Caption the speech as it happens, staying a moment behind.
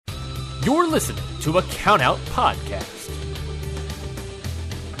You're listening to a Countout Podcast.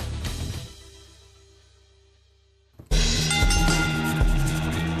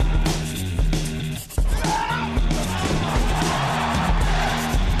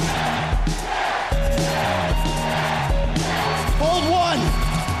 Hold one!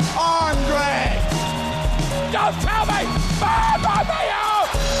 Arm drag! Don't tell me! Both of you!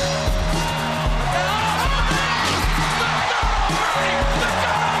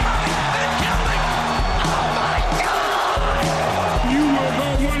 You will go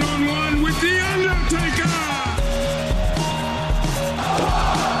one-on-one with The Undertaker!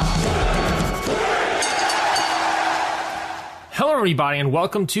 Hello, everybody, and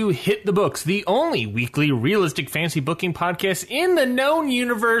welcome to Hit the Books, the only weekly realistic fantasy booking podcast in the known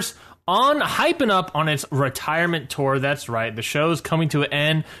universe on hyping up on its retirement tour. That's right, the show's coming to an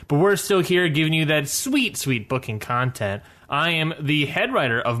end, but we're still here giving you that sweet, sweet booking content. I am the head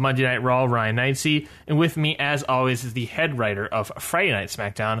writer of Monday Night Raw, Ryan Knightsey, and with me, as always, is the head writer of Friday Night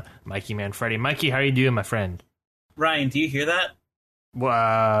SmackDown, Mikey Manfredi. Mikey, how are you doing, my friend? Ryan, do you hear that?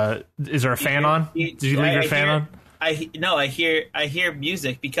 Is there a fan on? Did you leave your fan on? I hear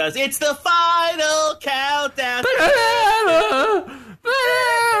music because it's the final countdown.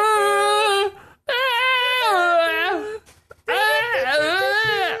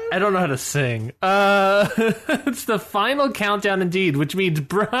 I don't know how to sing. It's the final countdown indeed, which means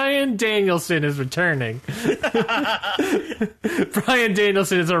Bryan Danielson is returning. Bryan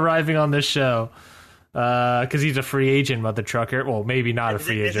Danielson is arriving on this show because he's a free agent, mother trucker. Well, maybe not a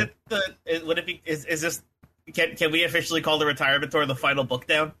free agent. Can we officially call the retirement tour the final book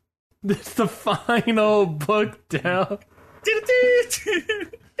down? It's the final book down.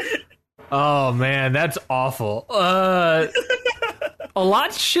 Oh man, that's awful. A lot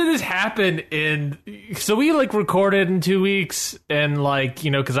of shit has happened so we recorded in 2 weeks and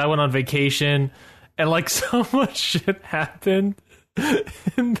because I went on vacation and so much shit happened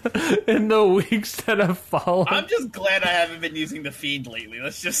in the weeks that have followed. I'm just glad I haven't been using the Fiend lately.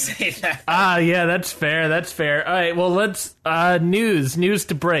 Let's just say that. Yeah, that's fair. All right, well, let's news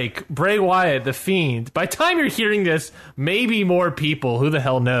to break. Bray Wyatt, the Fiend. By the time you're hearing this, maybe more people, who the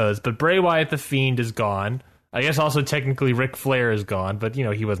hell knows, but Bray Wyatt, the Fiend is gone. I guess also technically Ric Flair is gone, but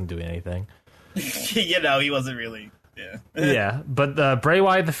he wasn't doing anything. He wasn't really. Yeah. Yeah, but Bray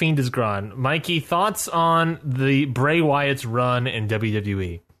Wyatt, the Fiend is gone. Mikey, thoughts on the Bray Wyatt's run in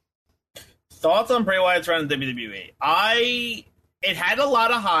WWE? Thoughts on Bray Wyatt's run in WWE? It had a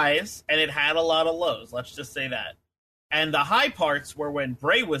lot of highs and it had a lot of lows. Let's just say that. And the high parts were when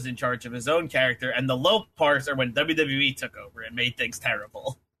Bray was in charge of his own character, and the low parts are when WWE took over and made things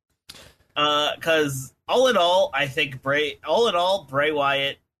terrible. Because all in all, I think Bray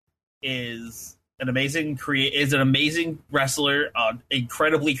Wyatt is an amazing wrestler,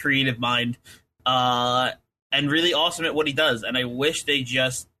 incredibly creative mind, and really awesome at what he does. And I wish they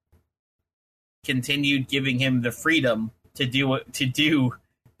just continued giving him the freedom to do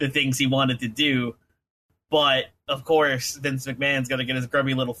the things he wanted to do. But of course, Vince McMahon's going to get his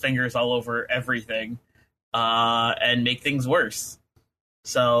grubby little fingers all over everything, and make things worse.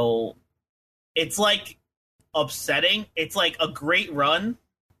 So it's upsetting. It's a great run,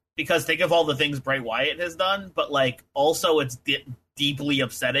 because think of all the things Bray Wyatt has done, but also it's deeply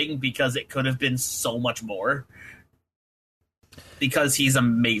upsetting because it could have been so much more, because he's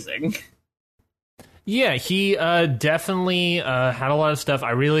amazing. Yeah, he definitely had a lot of stuff.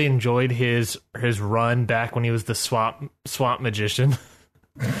 I really enjoyed his run back when he was the swamp magician.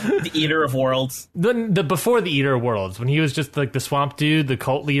 The Eater of Worlds. The before the Eater of Worlds, when he was just the swamp dude, the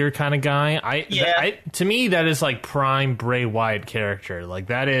cult leader kind of guy. To me, that is prime Bray Wyatt character.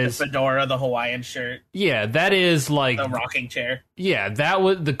 That is the fedora, the Hawaiian shirt. Yeah, that is the rocking chair. Yeah, that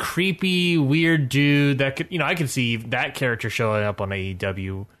was the creepy, weird dude that could, I could see that character showing up on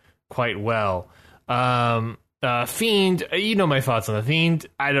AEW quite well. Fiend, my thoughts on the Fiend.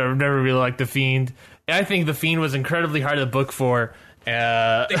 I never really liked the Fiend. I think the Fiend was incredibly hard to book for.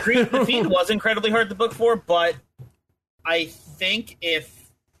 The Fiend was incredibly hard to book for, but I think it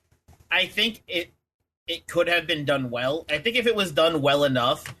could have been done well. I think if it was done well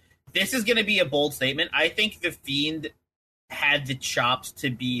enough, this is going to be a bold statement. I think the Fiend had the chops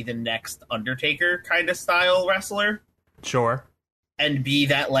to be the next Undertaker kind of style wrestler. Sure. And be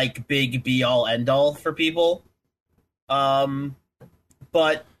that big be all end all for people. But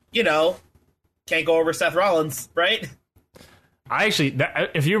can't go over Seth Rollins, right? I actually,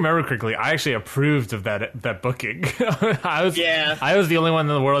 if you remember correctly, I actually approved of that booking. I was the only one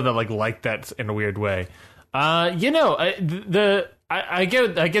in the world that liked that in a weird way. I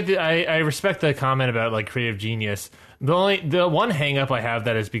respect the comment about creative genius. The one hang up I have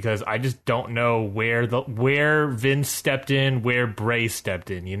that is because I just don't know where Vince stepped in, where Bray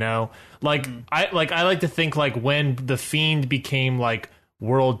stepped in, you know? Like I like to think like when the Fiend became like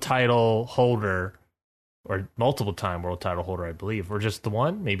world title holder or multiple time world title holder, I believe, or just the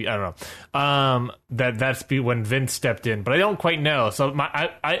one, maybe, I don't know. That's when Vince stepped in, but I don't quite know. So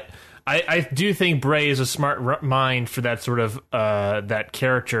I do think Bray is a smart mind for that sort of that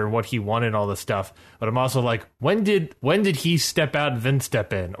character and what he wanted, all this stuff. But I'm also like, when did he step out and Vince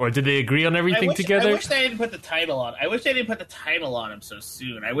step in, or did they agree on everything together? I wish they didn't put the title on. I wish they didn't put the title on him so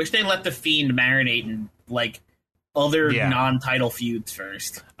soon. I wish they let the Fiend marinate in like other non-title feuds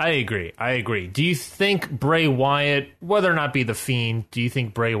first. I agree. Do you think Bray Wyatt, whether or not be the Fiend, do you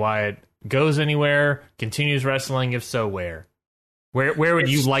think Bray Wyatt goes anywhere, continues wrestling? If so, where? Where would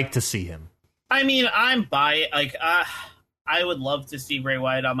you like to see him? I mean, I'm by like I would love to see Bray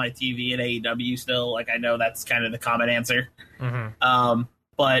Wyatt on my TV at AEW still. Like, I know that's kind of the common answer. Mm-hmm.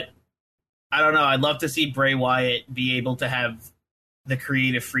 But I don't know. I'd love to see Bray Wyatt be able to have the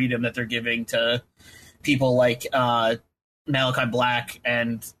creative freedom that they're giving to people like Malachi Black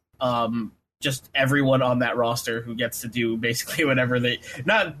and just everyone on that roster who gets to do basically whatever they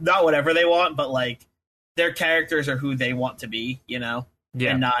not whatever they want, but like their characters are who they want to be, you know,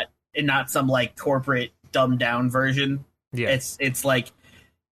 and not some like corporate dumbed down version. Yeah, it's like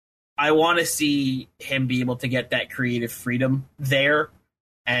I want to see him be able to get that creative freedom there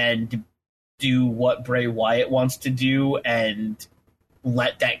and do what Bray Wyatt wants to do and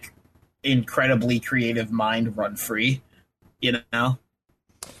let that incredibly creative mind run free, you know.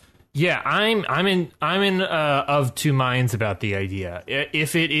 Yeah, I'm in of two minds about the idea.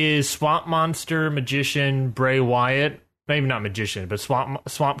 If it is Swamp Monster magician Bray Wyatt, maybe not magician, but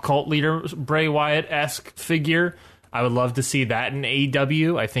swamp cult leader Bray Wyatt-esque figure, I would love to see that in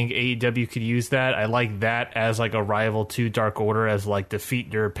AEW. I think AEW could use that. I like that as like a rival to Dark Order, as like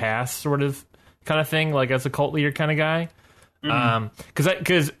defeat your past sort of kind of thing, like as a cult leader kind of guy.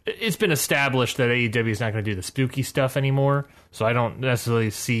 Because it's been established that AEW is not going to do the spooky stuff anymore, so I don't necessarily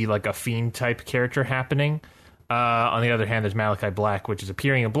see like a Fiend type character happening. On the other hand, there's Malachi Black, which is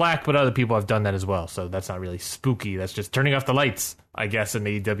appearing in black, but other people have done that as well, so that's not really spooky. That's just turning off the lights, I guess, in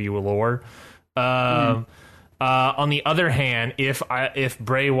AEW lore. On the other hand, if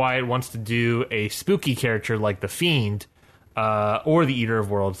Bray Wyatt wants to do a spooky character like the Fiend or the Eater of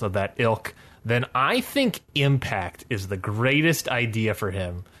Worlds of that ilk, then I think Impact is the greatest idea for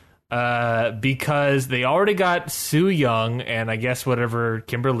him. Because they already got Su Yung and I guess whatever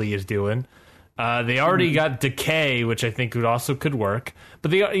Kimberly is doing. They already got Decay, which I think could work. But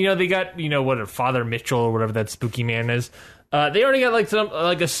they got what Father Mitchell or whatever that spooky man is. They already got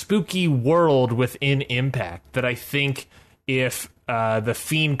like a spooky world within Impact that I think if the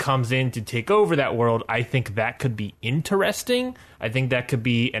Fiend comes in to take over that world, I think that could be interesting. I think that could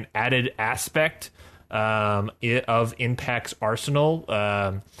be an added aspect of Impact's arsenal,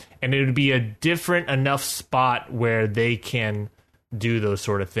 and it would be a different enough spot where they can do those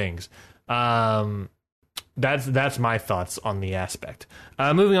sort of things. That's my thoughts on the aspect.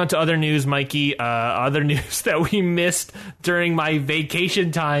 Moving on to other news, Mikey. Other news that we missed during my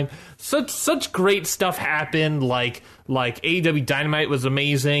vacation time. Such great stuff happened. Like AEW Dynamite was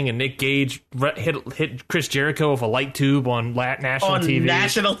amazing, and Nick Gage hit Chris Jericho with a light tube on national TV. On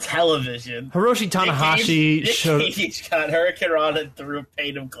national television. Hiroshi Tanahashi Nick Gage got Hurricane Rana through a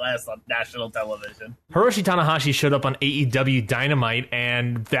pane of glass on national television. Hiroshi Tanahashi showed up on AEW Dynamite,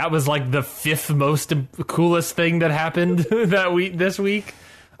 and that was like the fifth most coolest thing that happened this week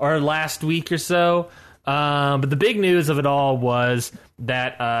or last week or so. But the big news of it all was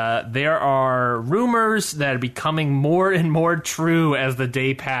that there are rumors that are becoming more and more true as the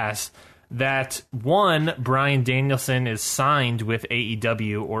day pass. That one, Bryan Danielson is signed with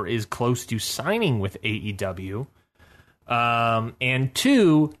AEW or is close to signing with AEW. And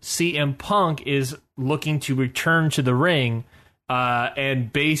two, CM Punk is looking to return to the ring,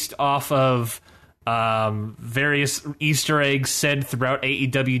 and based off of various Easter eggs said throughout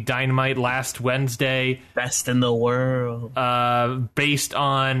AEW Dynamite last Wednesday. Best in the world. Based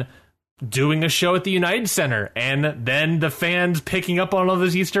on doing a show at the United Center and then the fans picking up on all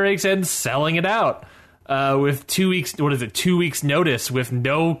those Easter eggs and selling it out with 2 weeks. What is it? 2 weeks notice with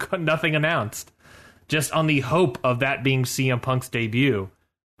nothing announced. Just on the hope of that being CM Punk's debut.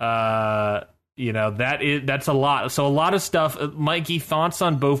 That's a lot. So a lot of stuff. Mikey, thoughts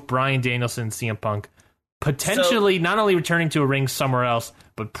on both Bryan Danielson and CM Punk potentially not only returning to a ring somewhere else,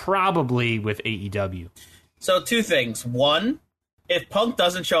 but probably with AEW. So two things. One, if Punk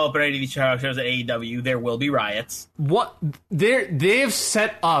doesn't show up at any of these shows at AEW, there will be riots. What they've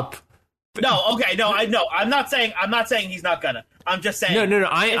set up No, okay, no, I know. I'm not saying he's not gonna. I'm just saying. No.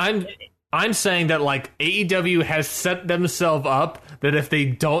 I'm saying that like AEW has set themselves up that if they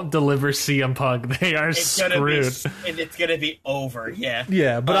don't deliver CM Punk, they are screwed. It's gonna be over. Yeah.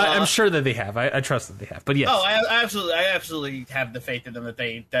 Yeah, but I'm sure that they have. I trust that they have. But yes. Oh, I absolutely have the faith in them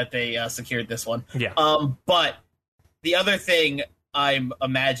that they secured this one. Yeah. But the other thing I'm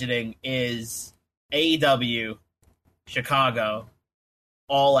imagining is AEW, Chicago,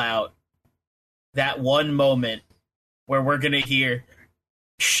 All Out. That one moment where we're gonna hear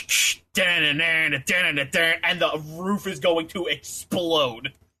and the roof is going to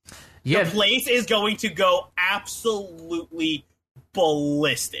explode. Yeah. The place is going to go absolutely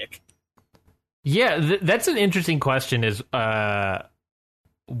ballistic. Yeah, that's an interesting question. Is I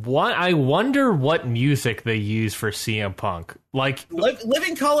wonder what music they use for CM Punk. Like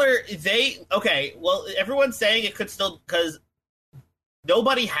Living Color, well, everyone's saying it could still, because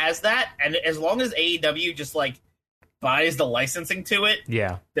nobody has that, and as long as AEW just like buys the licensing to it,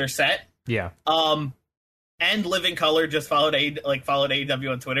 yeah, they're set. Yeah. And Living Color just followed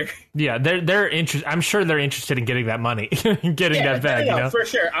AEW on Twitter. Yeah, they're interested. I'm sure they're interested in getting that money, getting that back. You know, for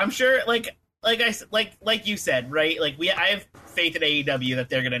sure. I'm sure. Like you said, right? Like I have faith in AEW that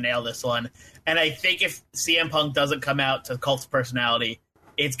they're gonna nail this one, and I think if CM Punk doesn't come out to Cult's personality,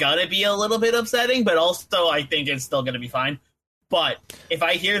 it's gonna be a little bit upsetting, but also I think it's still gonna be fine. But if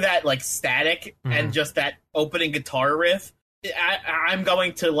I hear that like static and just that opening guitar riff, I'm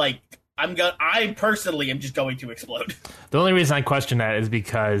going to like. I personally am just going to explode. The only reason I question that is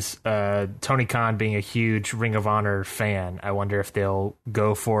because Tony Khan, being a huge Ring of Honor fan, I wonder if they'll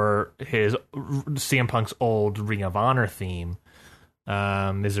go for his CM Punk's old Ring of Honor theme,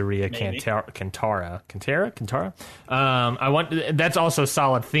 Miseria Cantara. I want that's also a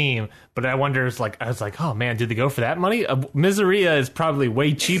solid theme, but I wonder I was like, oh man, did they go for that money? Miseria is probably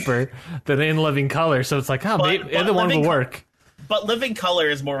way cheaper than In Living Color, so it's like, maybe either one will work. But Living Color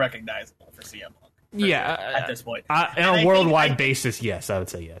is more recognizable for CM Punk. At this point. On a worldwide basis, yes, I would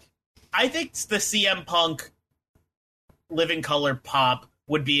say yes. I think the CM Punk Living Color pop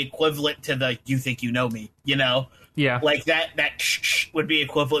would be equivalent to the You Think You Know Me, you know? Yeah. Like that would be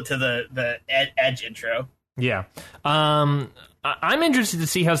equivalent to the Edge intro. Yeah. I'm interested to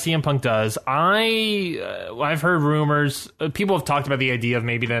see how CM Punk does. I've heard rumors. People have talked about the idea of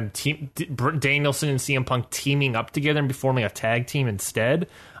maybe them Danielson and CM Punk teaming up together and forming a tag team instead.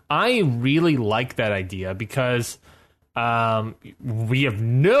 I really like that idea because we have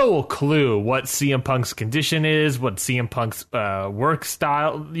no clue what CM Punk's condition is, what CM Punk's work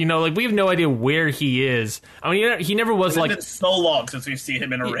style. You know, like we have no idea where he is. I mean, he never was like. It's been so long since we've seen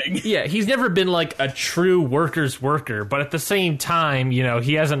him in a ring. Yeah, he's never been like a true worker's worker. But at the same time, you know,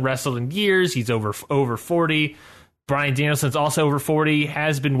 he hasn't wrestled in years. He's over 40. Bryan Danielson's also over 40.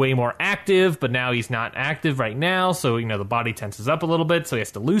 Has been way more active, but now he's not active right now. So you know, the body tenses up a little bit. So he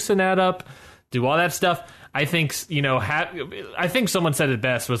has to loosen that up, do all that stuff. I think, you know, I think someone said it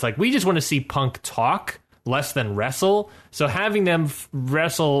best, was like, we just want to see Punk talk less than wrestle. So having them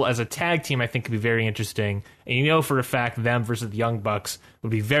wrestle as a tag team, I think, could be very interesting. And you know for a fact, them versus the Young Bucks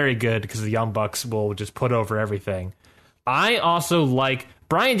would be very good because the Young Bucks will just put over everything. I also like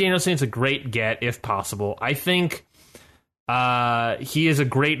Bryan Danielson. It's a great get if possible. I think he is a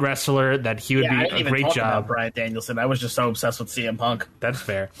great wrestler, that he would be a great job. About Bryan Danielson. I was just so obsessed with CM Punk. That's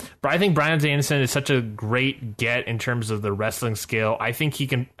fair. But I think Bryan Danielson is such a great get in terms of the wrestling skill. I think he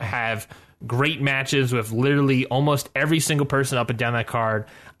can have great matches with literally almost every single person up and down that card.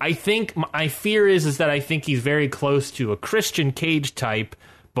 I think my fear is that I think he's very close to a Christian Cage type,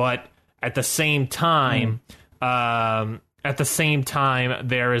 but at the same time, there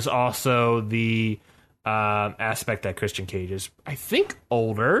is also the aspect that Christian Cage is, I think,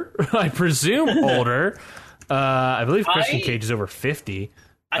 older. I presume older. I believe Christian Cage is over 50.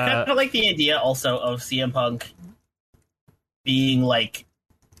 I kind of like the idea also of CM Punk being like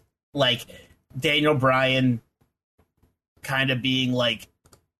Daniel Bryan kind of being like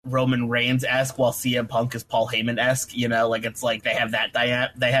Roman Reigns-esque, while CM Punk is Paul Heyman-esque. You know, like it's like they have that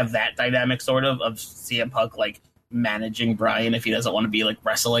dynamic sort of CM Punk like managing Bryan if he doesn't want to be like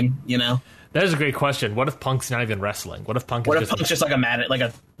wrestling. You know. That is a great question. What if Punk's not even wrestling? What if Punk's just like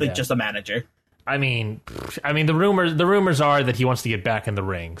a just a manager? I mean, the rumors are that he wants to get back in the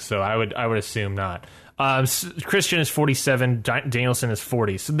ring, so I would assume not. Christian is 47, Danielson is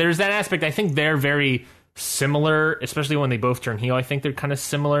 40, so there's that aspect. I think they're very similar, especially when they both turn heel. I think they're kind of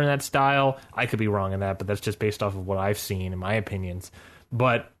similar in that style. I could be wrong in that, but that's just based off of what I've seen in my opinions.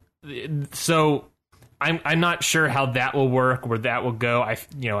 But so. I'm not sure how that will work, where that will go.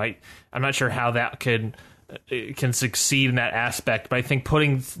 I'm not sure how that could can succeed in that aspect. But I think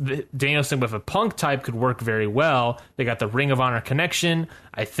putting Danielson with a Punk type could work very well. They got the Ring of Honor connection.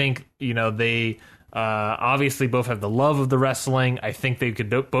 I think, they obviously both have the love of the wrestling. I think they could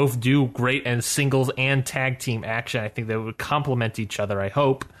both do great in singles and tag team action. I think they would complement each other, I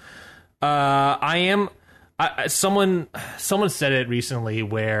hope. Someone said it recently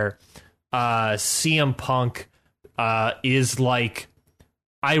where CM Punk is like,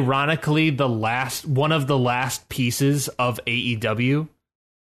 ironically, one of the last pieces of AEW.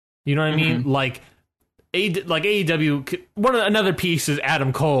 You know what I mean? Like AEW. Another piece is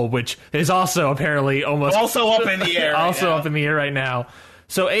Adam Cole, which is also apparently also up in the air. Up in the air right now.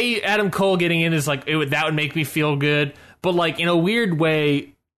 So Adam Cole getting in is like that would make me feel good, but like in a weird way.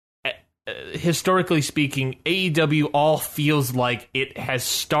 Historically speaking, AEW all feels like it has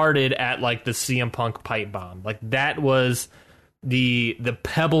started at like the CM Punk pipe bomb. Like that was the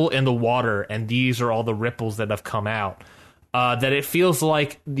pebble in the water, and these are all the ripples that have come out. That it feels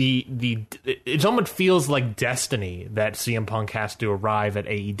like it almost feels like destiny that CM Punk has to arrive at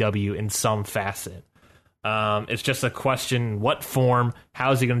AEW in some facet. It's just a question: what form?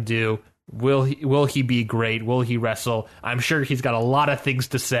 How is he going to do? Will he be great? Will he wrestle? I'm sure he's got a lot of things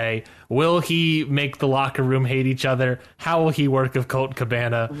to say. Will he make the locker room hate each other? How will he work with Colt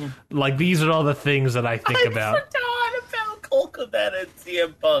Cabana? Mm-hmm. Like, these are all the things that I think about. I forgot about Colt Cabana and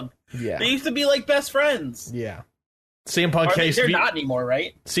CM Punk. Yeah. They used to be like best friends. Yeah. CM Punk they're not anymore,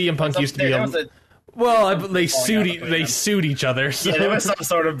 right? CM Punk used to be they sued each other. So. Yeah, there was some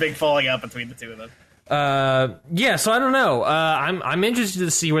sort of big falling out between the two of them. So I don't know. I'm interested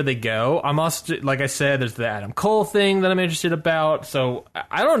to see where they go. I'm also, like I said, there's the Adam Cole thing that I'm interested about. So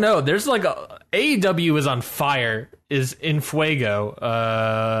I don't know. There's like AEW is on fire, is in fuego,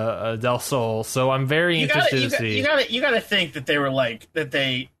 del Sol. So I'm very interested to see. You gotta think that they were like that.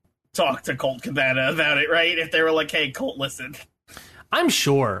 They talked to Colt Cabana about it, right? If they were like, "Hey, Colt, listen." I'm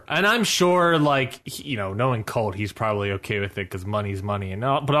sure, like, knowing Colt, he's probably okay with it because money's money,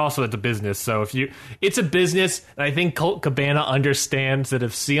 but also it's a business. So it's a business, and I think Colt Cabana understands that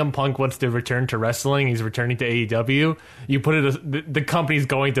if CM Punk wants to return to wrestling, he's returning to AEW. You put it, the company's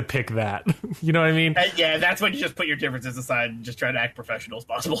going to pick that. You know what I mean? Yeah, that's when you just put your differences aside and just try to act professional as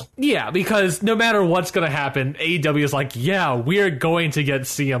possible. Yeah, because no matter what's going to happen, AEW is like, yeah, we're going to get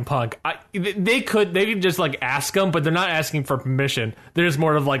CM Punk. They could just like ask him, but they're not asking for permission. There's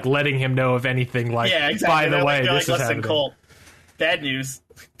more of like letting him know if anything. Like, yeah, exactly. By the way, this is happening. Colt, bad news,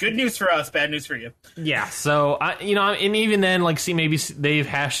 good news for us, bad news for you. Yeah. So and even then, like, see, maybe they've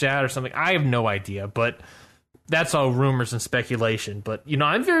hashed out or something. I have no idea, but that's all rumors and speculation. But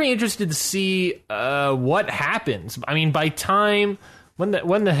I'm very interested to see what happens. I mean, by time when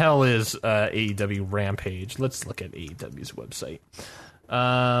the hell is AEW Rampage? Let's look at AEW's website.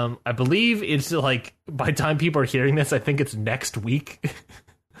 I believe it's like by the time people are hearing this, I think it's next week,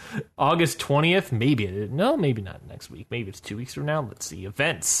 August 20th. Maybe not next week. Maybe it's 2 weeks from now. Let's see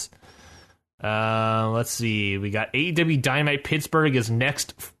events. Let's see. We got AEW Dynamite Pittsburgh is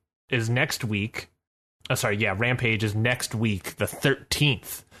next week. Rampage is next week, the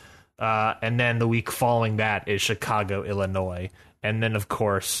 13th. And then the week following that is Chicago, Illinois. And then, of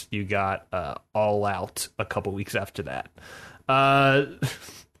course, you got All Out a couple weeks after that.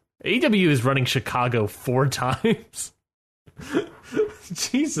 AEW is running Chicago 4 times.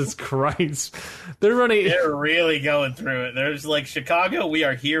 Jesus Christ. They're really going through it. There's like, Chicago, we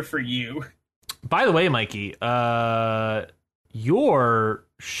are here for you. By the way, Mikey, your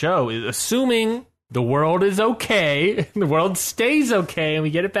show is, assuming the world is okay, the world stays okay, and we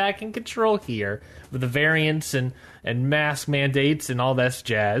get it back in control here with the variants and mask mandates and all that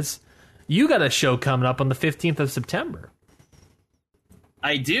jazz. You got a show coming up on the 15th of September.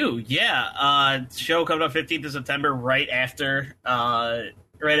 I do, yeah. Show coming up 15th of September, right after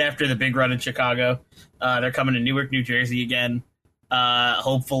the big run in Chicago. They're coming to Newark, New Jersey again.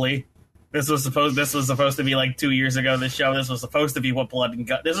 Hopefully, this was supposed to be like 2 years ago. This show, this was supposed to be Blood and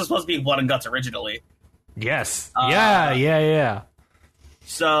Guts originally. Yes, yeah.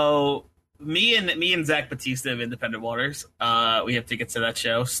 So me and Zach Batista of Independent Waters, we have tickets to that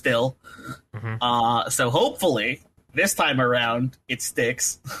show still. Mm-hmm. So hopefully, this time around, it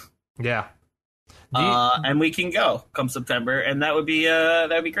sticks. Yeah. And we can go come September, and that would be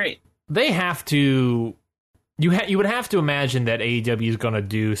great. They have to. You would have to imagine that AEW is going to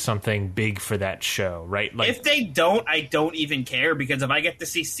do something big for that show, right? Like, if they don't, I don't even care, because if I get to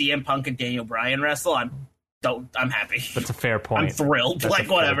see CM Punk and Daniel Bryan wrestle, I'm happy. That's a fair point. I'm thrilled. That's like,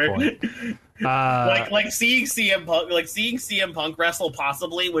 whatever. Like seeing CM Punk, seeing CM Punk wrestle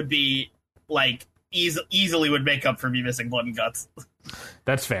possibly would be like easily would make up for me missing Blood and Guts.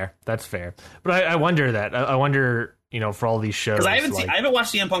 That's fair. But I wonder that. I wonder, for all these shows. Because I haven't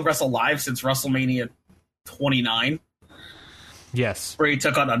watched CM Punk wrestle live since WrestleMania 29. Yes. Where he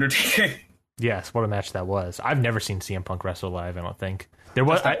took on Undertaker. Yes, what a match that was. I've never seen CM Punk wrestle live, I don't think. There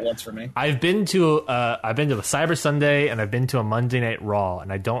was once for me. I've been to a Cyber Sunday and I've been to a Monday Night Raw,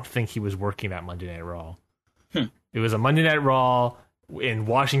 and I don't think he was working that Monday Night Raw. It was a Monday Night Raw in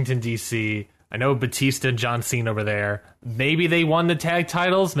Washington, D.C. I know Batista and John Cena were there. Maybe they won the tag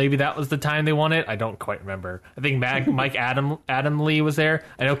titles. Maybe that was the time they won it. I don't quite remember. I think Mike Adam Lee was there.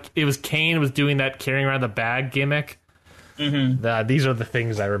 I know it was Kane was doing that carrying around the bag gimmick. Mm-hmm. These are the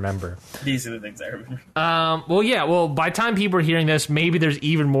things I remember. Well, by the time people are hearing this, maybe there's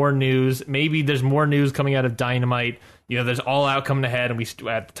even more news. Maybe there's more news coming out of Dynamite. There's All Out coming ahead, and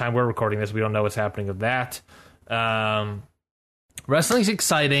at the time we're recording this, we don't know what's happening with that. Wrestling's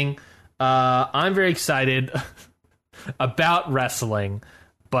exciting. I'm very excited about wrestling,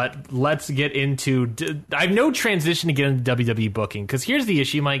 but let's get into... I have no transition to get into WWE booking, because here's the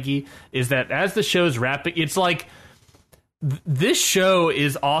issue, Mikey, is that as the show's wrapping, it's like... This show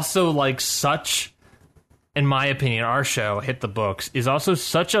is also such, in my opinion, our show, Hit the Books, is also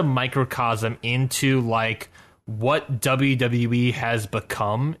such a microcosm into what WWE has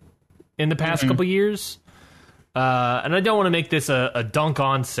become in the past couple years. And I don't want to make this a dunk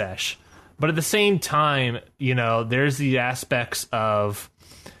on sesh, but at the same time, there's the aspects of,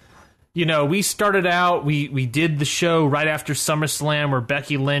 we started out, we did the show right after SummerSlam where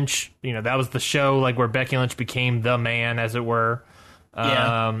Becky Lynch, that was the show where Becky Lynch became the man, as it were.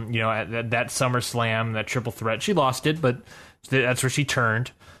 At that SummerSlam, that triple threat, she lost it, but that's where she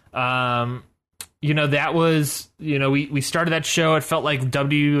turned. That was, we started that show. It felt like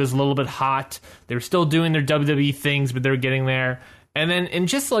WWE was a little bit hot. They were still doing their WWE things, but they were getting there. And then in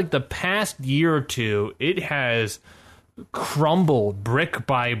just the past year or two, it has crumbled brick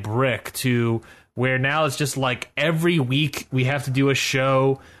by brick to where now it's just every week we have to do a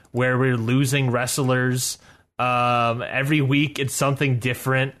show where we're losing wrestlers. Every week it's something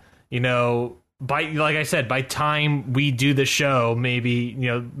different. Like I said, by time we do the show, maybe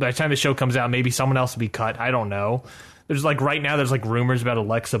by the time the show comes out, maybe someone else will be cut. I don't know. There's right now there's rumors about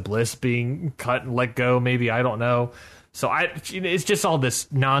Alexa Bliss being cut and let go. Maybe, I don't know. So it's just all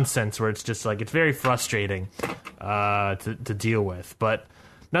this nonsense where it's just it's very frustrating to deal with. But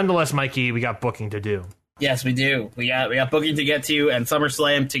nonetheless, Mikey, we got booking to do. Yes, we do. We got booking to get to and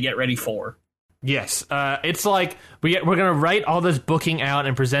SummerSlam to get ready for. Yes, it's we're gonna write all this booking out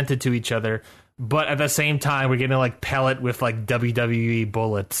and present it to each other. But at the same time, we're gonna pellet with WWE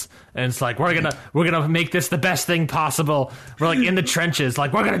bullets, and it's we're gonna make this the best thing possible. We're in the trenches, we're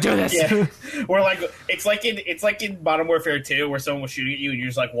gonna do this. Yeah. We're it's like in Modern Warfare 2, where someone was shooting at you and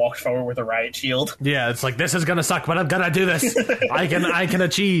you just walked forward with a riot shield. Yeah, it's this is gonna suck, but I'm gonna do this. I can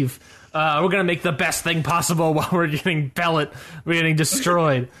achieve. We're gonna make the best thing possible while we're getting we're getting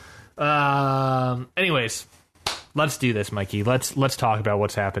destroyed. Anyways. Let's do this, Mikey. Let's talk about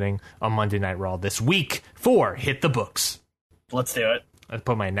what's happening on Monday Night Raw this week for Hit the Books. Let's do it. Let's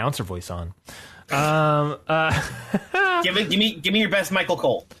put my announcer voice on. Give me your best Michael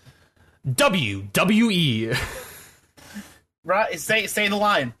Cole. WWE. Right, say the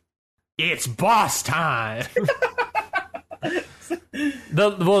line. It's boss time.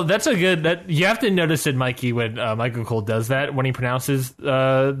 That's a good. You have to notice it, Mikey, when Michael Cole does that. When he pronounces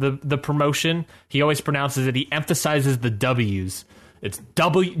the promotion, he always pronounces it. He emphasizes the W's. It's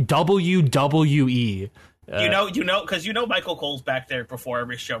WWE. Because Michael Cole's back there before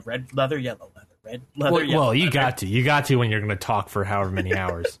every show. Red leather, yellow leather. Red leather, yellow. Well, you got to when you're going to talk for however many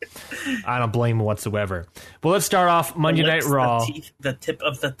hours. I don't blame him whatsoever. Well, let's start off Monday Night Raw. The teeth, the tip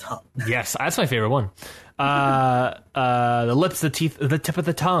of the tongue. Yes, that's my favorite one. The lips, the teeth, the tip of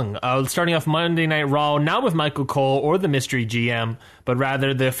the tongue. Starting off Monday Night Raw, not with Michael Cole or the mystery GM, but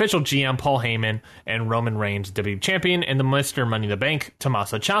rather the official GM, Paul Heyman, and Roman Reigns, WWE Champion, and the Mr. Money in the Bank,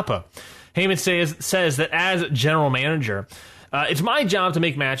 Tommaso Ciampa. Heyman says that as general manager, it's my job to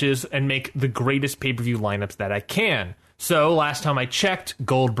make matches and make the greatest pay-per-view lineups that I can. So, last time I checked,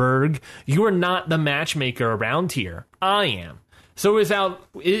 Goldberg, you are not the matchmaker around here. I am. So it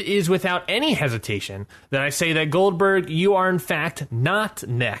is without any hesitation that I say that Goldberg, you are in fact not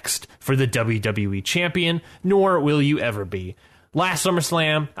next for the WWE Champion, nor will you ever be. Last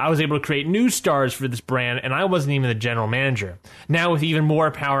SummerSlam, I was able to create new stars for this brand, and I wasn't even the general manager. Now, with even more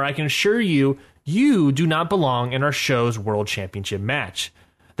power, I can assure you, you do not belong in our show's World Championship match.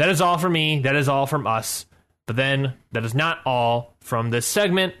 That is all from me. That is all from us. But then, that is not all from this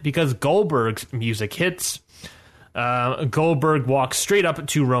segment, because Goldberg's music hits. Goldberg walks straight up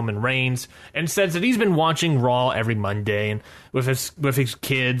to Roman Reigns and says that he's been watching Raw every Monday and with his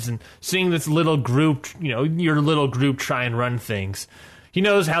kids and seeing this little group, your little group try and run things. He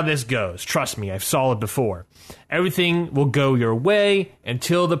knows how this goes. Trust me, I've saw it before. Everything will go your way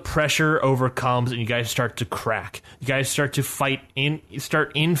until the pressure overcomes and you guys start to crack. You guys start to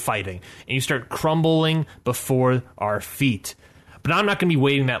start infighting, and you start crumbling before our feet. But I'm not going to be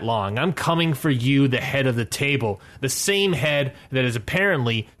waiting that long. I'm coming for you, the head of the table. The same head that is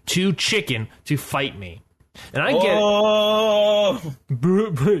apparently too chicken to fight me. And I get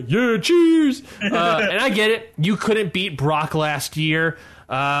it. Yeah, cheers. And I get it. You couldn't beat Brock last year.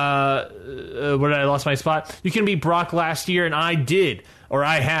 Where did I lost my spot? You can beat Brock last year, and I did. Or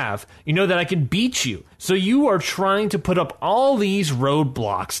I have. You know that I can beat you. So you are trying to put up all these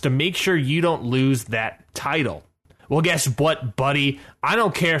roadblocks to make sure you don't lose that title. Well, guess what, buddy? I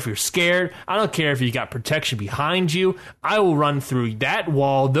don't care if you're scared. I don't care if you got protection behind you. I will run through that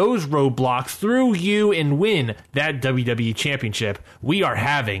wall, those roadblocks, through you, and win that WWE Championship. We are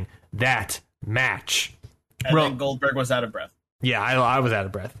having that match. And then Goldberg was out of breath. Yeah, I was out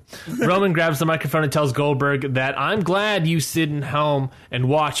of breath. Roman grabs the microphone and tells Goldberg that I'm glad you sit at home and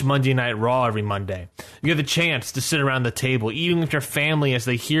watch Monday Night Raw every Monday. You get the chance to sit around the table, eating with your family as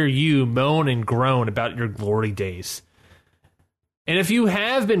they hear you moan and groan about your glory days. And if you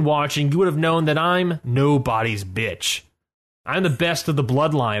have been watching, you would have known that I'm nobody's bitch. I'm the best of the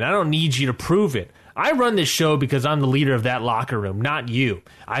bloodline. I don't need you to prove it. I run this show because I'm the leader of that locker room, not you.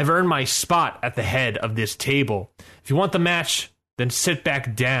 I've earned my spot at the head of this table. If you want the match, then sit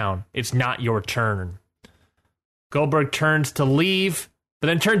back down. It's not your turn. Goldberg turns to leave, but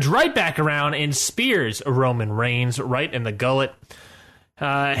then turns right back around and spears Roman Reigns right in the gullet.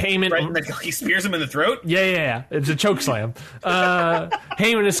 Heyman, he spears him in the throat? Yeah. It's a choke slam.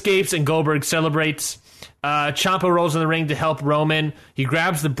 Heyman escapes and Goldberg celebrates. Ciampa rolls in the ring to help Roman. He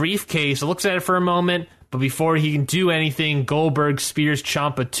grabs the briefcase, looks at it for a moment, but before he can do anything, Goldberg spears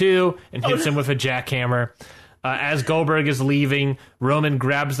Ciampa too and hits him with a jackhammer. As Goldberg is leaving, Roman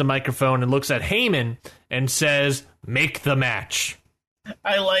grabs the microphone and looks at Heyman and says, "Make the match."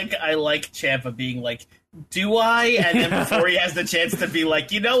 I like Ciampa being like, "Do I?" And then before he has the chance to be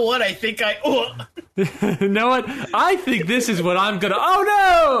like, "You know what? I think I." You know what? I think this is what I'm gonna.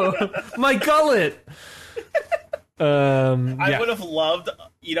 Oh no, my gullet. I would have loved.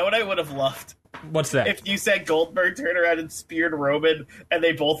 You know what I would have loved? What's that? If you said Goldberg turned around and speared Roman, and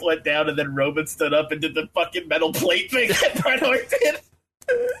they both went down, and then Roman stood up and did the fucking metal plate thing that Bret Hart did.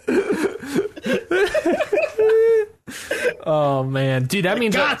 Oh man, dude, that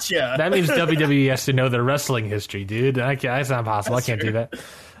means gotcha. That means WWE has to know their wrestling history, dude. That's not possible. I can't do that.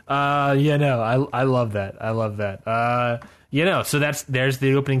 I love that. I love that. So there's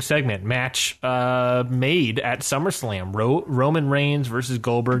the opening segment match made at SummerSlam. Roman Reigns versus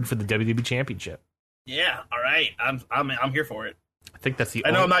Goldberg for the WWE Championship. Yeah, all right. I'm here for it. I think that's the.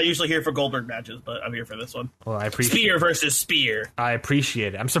 I know I'm not usually here for Goldberg matches, but I'm here for this one. Well, I appreciate Spear versus Spear. I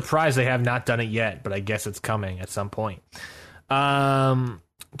appreciate it. I'm surprised they have not done it yet, but I guess it's coming at some point. Well,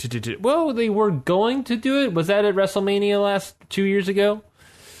 they were going to do it. Was that at WrestleMania 2 years ago?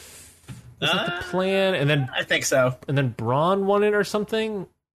 Was that the plan? And then I think so. And then Braun won it or something.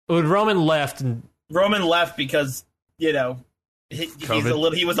 Roman left because he was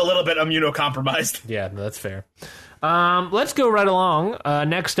a little bit immunocompromised. Yeah, that's fair. Let's go right along.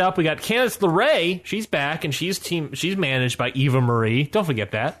 Next up, we got Candice LeRae. She's back, and she's managed by Eva Marie. Don't forget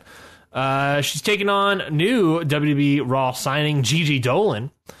that. She's taking on new WWE Raw signing Gigi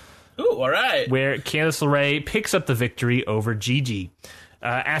Dolan. Ooh, all right. Where Candice LeRae picks up the victory over Gigi.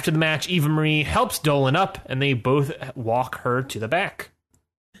 After the match, Eva Marie helps Dolan up, and they both walk her to the back.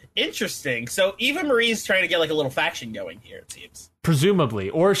 Interesting. So Eva Marie's trying to get like a little faction going here, it seems. Presumably.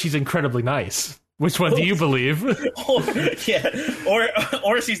 Or she's incredibly nice. Which one do you believe? Or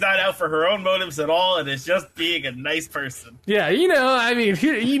she's not out for her own motives at all and is just being a nice person. Yeah, right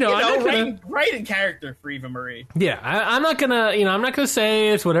in character for Eva Marie. Yeah, I'm not gonna say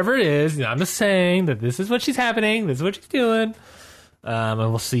it's whatever it is. I'm just saying that this is what she's happening. This is what she's doing. And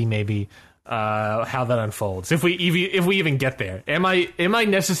we'll see maybe how that unfolds if we even get there. Am I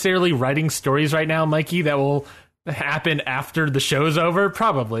necessarily writing stories right now, Mikey, that will happen after the show's over?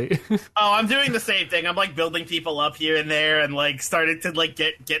 Probably. I'm doing the same thing. I'm like building people up here and there and like starting to like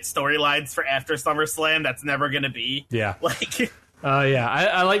get storylines for after SummerSlam that's never gonna be. Yeah. Like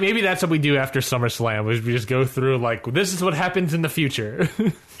I like maybe that's what we do after SummerSlam. We just go through like this is what happens in the future.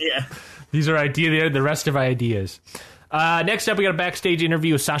 Yeah. These are the rest of our ideas. Next up, we got a backstage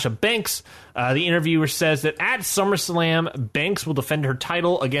interview with Sasha Banks. The interviewer says that at SummerSlam, Banks will defend her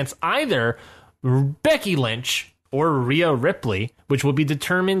title against either Becky Lynch or Rhea Ripley, which will be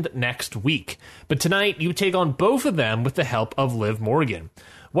determined next week. But tonight, you take on both of them with the help of Liv Morgan.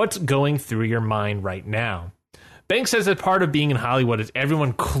 What's going through your mind right now? Banks says that part of being in Hollywood is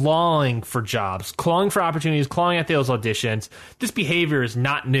everyone clawing for jobs, clawing for opportunities, clawing at those auditions. This behavior is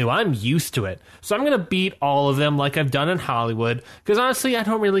not new. I'm used to it. So I'm going to beat all of them like I've done in Hollywood, because honestly, I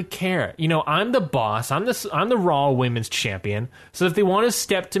don't really care. You know, I'm the boss. I'm the Raw Women's Champion. So if they want to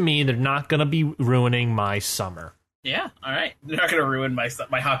step to me, they're not going to be ruining my summer. Yeah, all right. They're not going to ruin my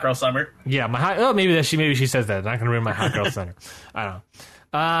hot girl summer. Yeah, maybe she says that. They're not going to ruin my hot girl summer. I don't know.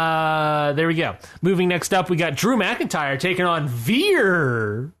 There we go. Moving next up, we got Drew McIntyre taking on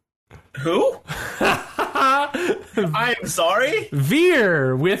Veer. Who? I'm sorry?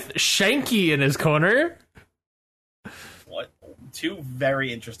 Veer with Shanky in his corner. What? Two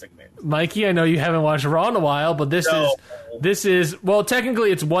very interesting names. Mikey, I know you haven't watched Raw in a while, but this is well,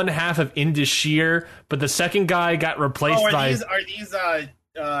 technically it's one half of Indus Sher, but the second guy got replaced by. Are these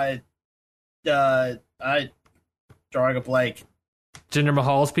drawing a blank? Jinder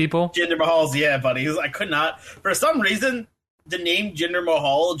Mahal's people? Jinder Mahal's, yeah, buddy. I could not, for some reason, the name Jinder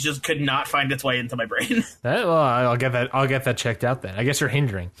Mahal just could not find its way into my brain. Well, I'll get that checked out then. I guess you're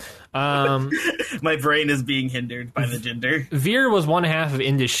hindering. My brain is being hindered by the Jinder. Veer was one half of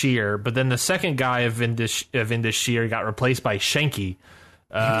Indus Sher, but then the second guy of Indus Sher got replaced by Shanky.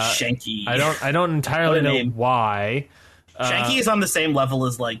 Shanky. I don't entirely know why. Shanky is on the same level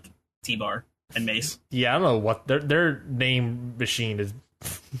as like T-Bar and Mace. Yeah, I don't know what their name machine is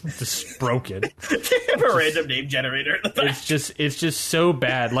just broken. They have a random name generator in the back. It's just so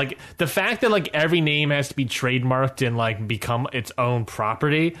bad. Like the fact that like every name has to be trademarked and like become its own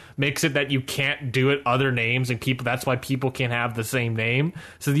property makes it that you can't do it other names, and that's why people can't have the same name.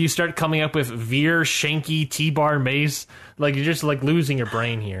 So you start coming up with Veer, Shanky, T-Bar, Mace. Like you're just like losing your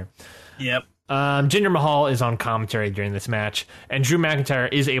brain here. Yep. Jinder Mahal is on commentary during this match, and Drew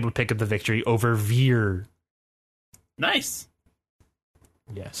McIntyre is able to pick up the victory over Veer. Nice.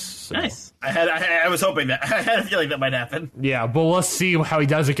 Yes. So. Nice. I was hoping that. I had a feeling that might happen. Yeah, but let's see how he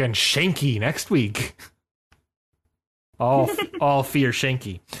does against Shanky next week. All fear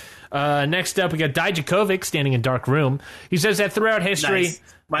Shanky. Next up, we got Dijakovic standing in Dark Room. He says that throughout history... Nice.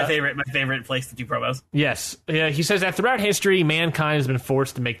 My favorite place to do promos. Yes. He says that throughout history, mankind has been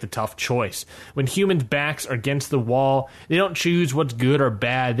forced to make the tough choice. When humans' backs are against the wall, they don't choose what's good or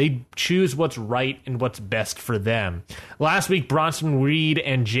bad. They choose what's right and what's best for them. Last week, Bronson Reed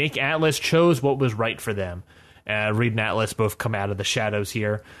and Jake Atlas chose what was right for them. Reed and Atlas both come out of the shadows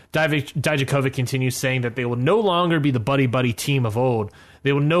here. Dijakovic continues saying that they will no longer be the buddy-buddy team of old.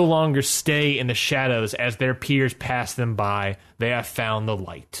 They will no longer stay in the shadows as their peers pass them by. They have found the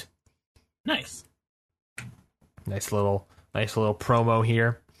light. Nice. Nice little promo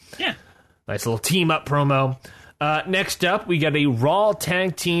here. Yeah. Nice little team-up promo. Next up, we got a Raw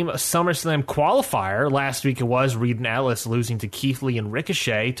Tag Team SummerSlam qualifier. Last week it was Reed and Atlas losing to Keith Lee and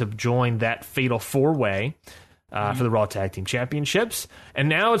Ricochet to join that fatal four-way for the Raw Tag Team Championships. And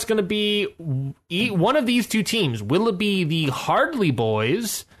now it's going to be one of these two teams. Will it be the Hardley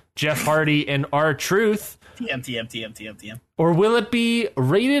Boys, Jeff Hardy and R-Truth? TM. Or will it be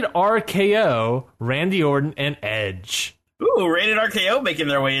Rated RKO, Randy Orton and Edge? Ooh, Rated RKO making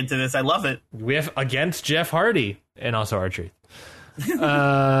their way into this. I love it. Against Jeff Hardy and also R-Truth.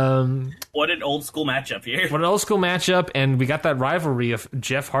 What an old school matchup here. What an old school matchup, and we got that rivalry of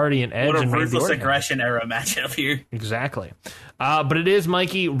Jeff Hardy and Edge. What a and ruthless aggression era matchup here. Exactly. But it is,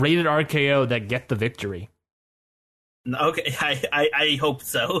 Mikey, Rated RKO that get the victory. Okay, I hope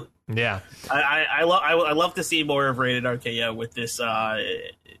so. Yeah. I love to see more of Rated RKO with this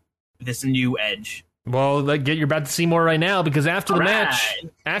this new Edge. Well, you're about to see more right now, because after the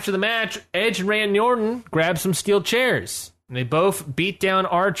match, Edge and Randy Orton grab some steel chairs. And they both beat down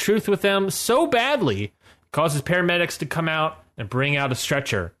R-Truth with them so badly, it causes paramedics to come out and bring out a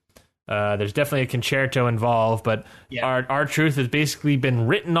stretcher. There's definitely a concerto involved, but R-Truth has basically been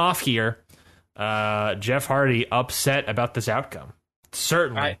written off here. Jeff Hardy upset about this outcome.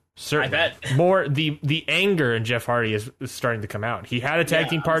 Certainly. I bet. More the anger in Jeff Hardy is starting to come out. He had a tag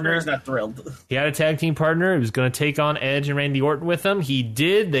team partner. He's not thrilled. He had a tag team partner. He was going to take on Edge and Randy Orton with him. He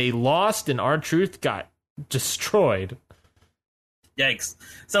did. They lost, and R-Truth got destroyed. Yikes!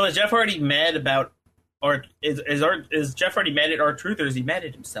 So is Jeff Hardy mad about, or is Jeff Hardy mad at R-Truth, or is he mad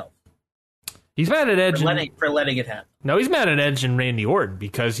at himself? He's mad at Edge for letting it happen. No, he's mad at Edge and Randy Orton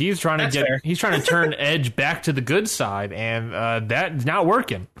because he's trying to turn Edge back to the good side, and that's not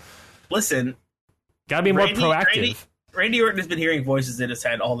working. Listen, gotta be more proactive. Randy Orton has been hearing voices in his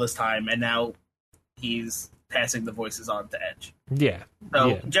head all this time, and now he's passing the voices on to Edge. Yeah.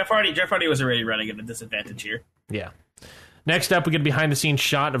 So Jeff Hardy was already running at a disadvantage here. Yeah. Next up, we get a behind-the-scenes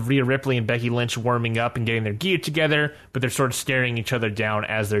shot of Rhea Ripley and Becky Lynch warming up and getting their gear together, but they're sort of staring each other down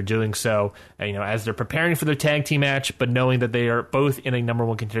as they're doing so, as they're preparing for their tag team match, but knowing that they are both in a number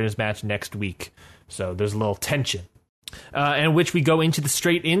one contenders match next week. So there's a little tension. In which we go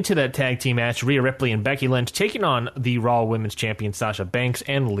straight into that tag team match, Rhea Ripley and Becky Lynch taking on the Raw Women's Champion Sasha Banks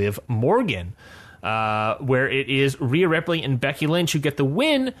and Liv Morgan. Where it is Rhea Ripley and Becky Lynch who get the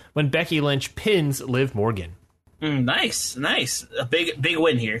win when Becky Lynch pins Liv Morgan. Nice. A big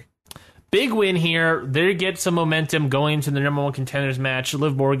win here. Big win here. They get some momentum going into the number one contenders match.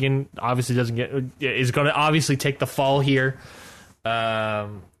 Liv Morgan obviously is going to obviously take the fall here.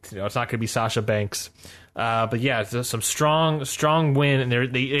 It's not going to be Sasha Banks. But yeah, it's some strong win, and they're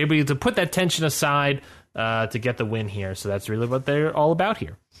able to put that tension aside to get the win here. So that's really what they're all about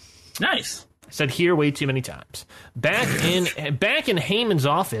here. Nice. Said here way too many times. Back in Heyman's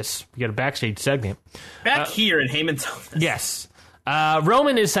office, we got a backstage segment. Back here in Heyman's office. Yes.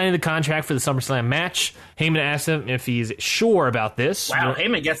 Roman is signing the contract for the SummerSlam match. Heyman asks him if he's sure about this. Wow,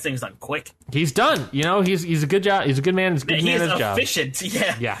 Heyman gets things done quick. He's done. He's a good job. He's a good man. He's a good man at his job. He's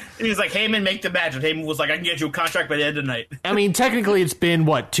efficient. Yeah. And he's like, Heyman, make the match. And Heyman was like, I can get you a contract by the end of the night. I mean, technically, it's been,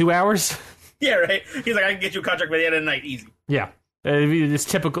 2 hours? Yeah, right? He's like, I can get you a contract by the end of the night. Easy. Yeah. It's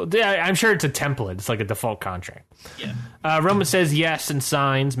typical. Yeah, I'm sure it's a template. It's like a default contract. Yeah. Roman says yes and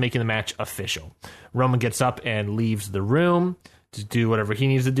signs, making the match official. Roman gets up and leaves the room to do whatever he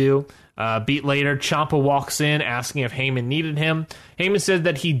needs to do. Beat later, Ciampa walks in asking if Heyman needed him. Heyman said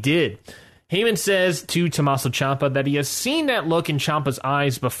that he did. Heyman says to Tommaso Ciampa that he has seen that look in Ciampa's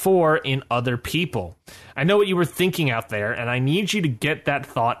eyes before in other people. I know what you were thinking out there, and I need you to get that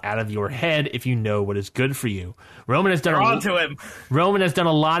thought out of your head if you know what is good for you. Roman has done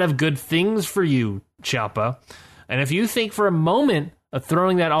a lot of good things for you, Ciampa. And if you think for a moment of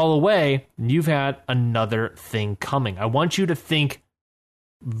throwing that all away, you've had another thing coming. I want you to think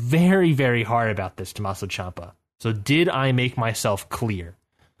very, very hard about this, Tommaso Ciampa. So did I make myself clear?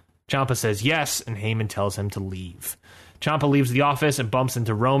 Ciampa says yes, and Heyman tells him to leave. Ciampa leaves the office and bumps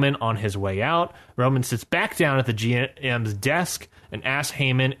into Roman on his way out. Roman sits back down at the GM's desk and asks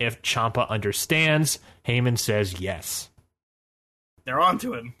Heyman if Ciampa understands. Heyman says yes. They're on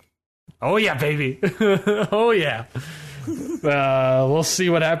to him. Oh, yeah, baby. Oh, yeah. We'll see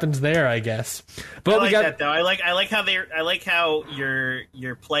what happens there, I guess. But I like that though. I like how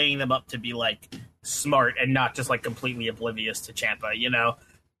you're playing them up to be like smart and not just like completely oblivious to Ciampa,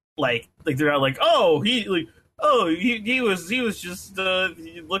 Like they're not like, he was just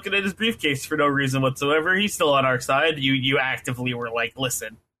looking at his briefcase for no reason whatsoever. He's still on our side. You actively were like,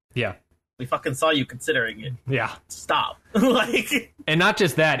 listen. Yeah. We fucking saw you considering it. Yeah. Stop. And not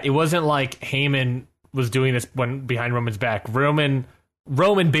just that, it wasn't like Heyman was doing this when behind Roman's back. Roman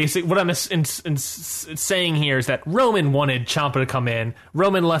basically, what I'm saying here is that Roman wanted Ciampa to come in.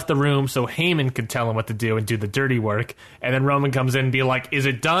 Roman left the room so Heyman could tell him what to do and do the dirty work. And then Roman comes in and be like, is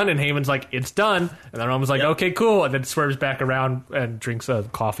it done? And Heyman's like, it's done. And then Roman's like, okay, cool. And then swerves back around and drinks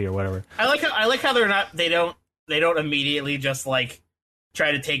coffee or whatever. I like how they don't immediately just like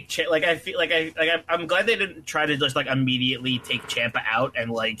try to take I'm glad they didn't try to just like immediately take Ciampa out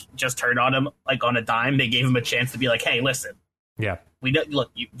and like just turn on him like on a dime. They gave him a chance to be like, hey, listen. Yeah. We know,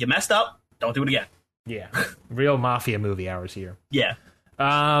 look, you messed up. Don't do it again. Yeah. Real mafia movie hours here. Yeah.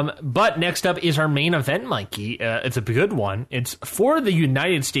 But next up is our main event, Mikey. It's a good one. It's for the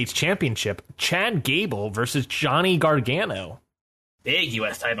United States Championship. Chad Gable versus Johnny Gargano. Big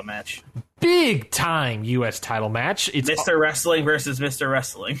U.S. title match. Big time U.S. title match. It's Mr. Wrestling versus Mr.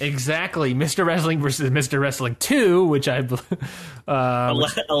 Wrestling. Exactly. Mr. Wrestling versus Mr. Wrestling 2, which I...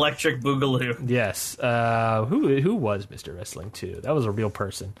 Electric Boogaloo. Yes. Who was Mr. Wrestling 2? That was a real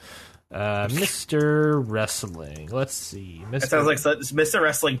person. Mr. Wrestling. Let's see. It sounds like Mr.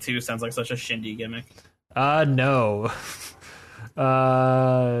 Wrestling 2 sounds like such a shindy gimmick. No.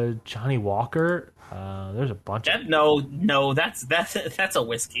 Johnny Walker. There's a bunch of... No, that's a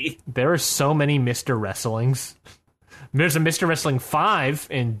whiskey. There are so many Mr. Wrestlings. There's a Mr. Wrestling 5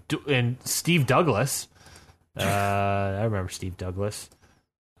 in Steve Douglas. I remember Steve Douglas.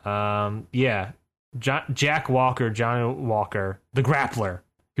 Yeah. Jack Walker, Johnny Walker, the Grappler.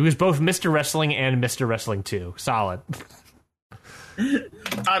 He was both Mr. Wrestling and Mr. Wrestling 2. Solid.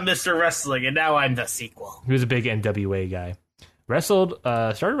 I'm Mr. Wrestling, and now I'm the sequel. He was a big NWA guy.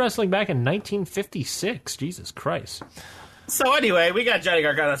 Started wrestling back in 1956. Jesus Christ. So anyway, we got Johnny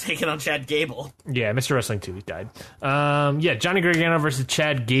Gargano taking on Chad Gable. Yeah, Mr. Wrestling 2, he died. Johnny Gargano versus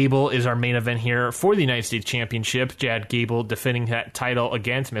Chad Gable is our main event here for the United States Championship. Chad Gable defending that title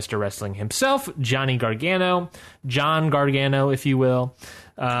against Mr. Wrestling himself, Johnny Gargano. John Gargano, if you will.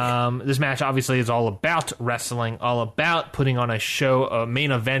 This match obviously is all about wrestling, all about putting on a show, a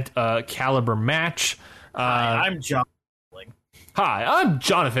main event caliber match. Hi, I'm John. Hi, I'm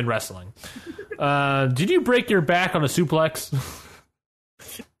Jonathan Wrestling. Did you break your back on a suplex?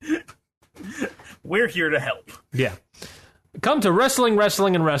 We're here to help. Yeah. Come to Wrestling,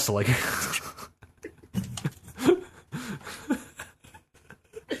 Wrestling, and Wrestling.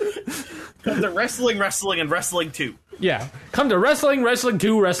 Come to Wrestling, Wrestling, and Wrestling 2. Yeah. Come to Wrestling, Wrestling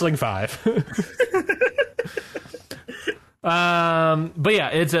 2, Wrestling 5. But yeah,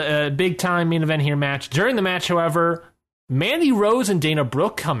 it's a big time main event here match. During the match, however, Mandy Rose and Dana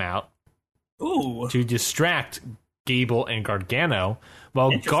Brooke come out to distract Gable and Gargano,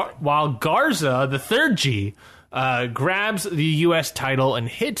 while Garza, the third G, grabs the U.S. title and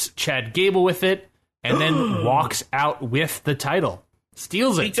hits Chad Gable with it, and then walks out with the title.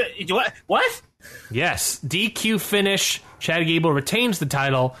 Steals it. What? Yes. DQ finish. Chad Gable retains the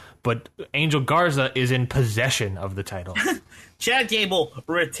title, but Angel Garza is in possession of the title. Chad Gable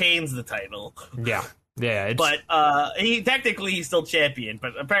retains the title. Yeah. Yeah. But he's still champion.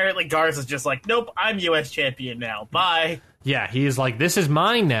 But apparently Garza's just like, nope, I'm U.S. champion now. Bye. Yeah, he's like, this is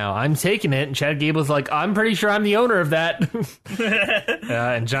mine now. I'm taking it. And Chad Gable's like, I'm pretty sure I'm the owner of that.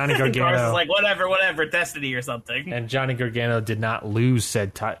 And Johnny Gargano. Garza's like, whatever, Destiny or something. And Johnny Gargano did not lose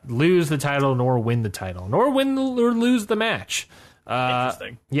lose the title, nor win the title, nor lose the match.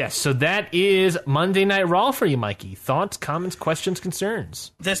 Interesting. Yes, so that is Monday Night Raw for you, Mikey. Thoughts, comments, questions,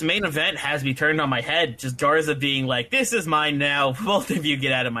 concerns? This main event has me turned on my head. Just Garza being like, this is mine now. Both of you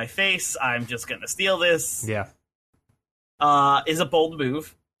get out of my face. I'm just going to steal this. Yeah. Is a bold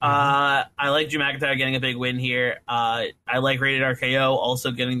move. I like Drew McIntyre getting a big win here. I like Rated RKO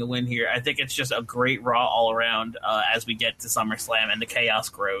also getting the win here. I think it's just a great Raw all around as we get to SummerSlam and the chaos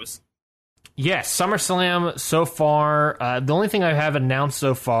grows. Yes, SummerSlam so far. The only thing I have announced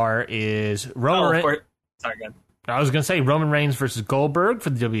so far is Roman. Sorry, go ahead. I was going to say Roman Reigns versus Goldberg for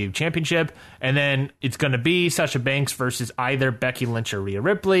the WWE Championship, and then it's going to be Sasha Banks versus either Becky Lynch or Rhea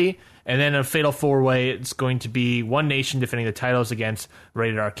Ripley, and then a Fatal 4-Way, it's going to be One Nation defending the titles against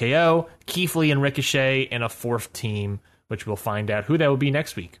Rated RKO, Keith Lee and Ricochet, and a fourth team, which we'll find out who that will be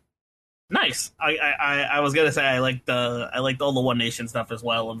next week. Nice. I was going to say I liked all the One Nation stuff as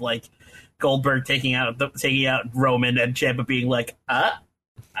well, of like Goldberg taking out Roman and Ciampa being like, I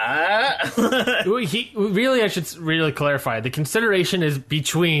should really clarify. The consideration is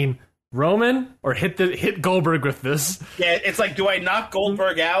between Roman or hit Goldberg with this. Yeah, it's like, do I knock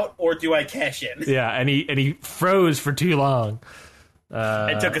Goldberg out or do I cash in? Yeah, and he froze for too long.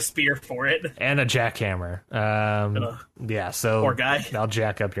 I took a spear for it and a jackhammer. Yeah, so poor guy. I'll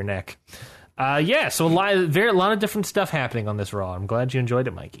jack up your neck. So a lot of different stuff happening on this Raw. I'm glad you enjoyed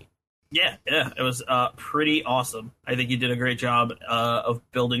it, Mikey. Yeah, it was pretty awesome. I think you did a great job of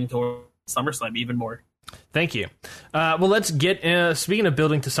building toward SummerSlam even more. Thank you. Well, let's get, speaking of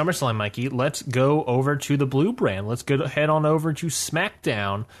building to SummerSlam, Mikey, let's go over to the Blue Brand. Let's head on over to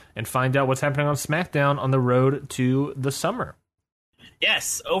SmackDown and find out what's happening on SmackDown on the road to the summer.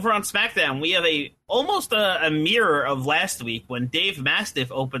 Yes, over on SmackDown, we have almost a mirror of last week when Dave Mastiff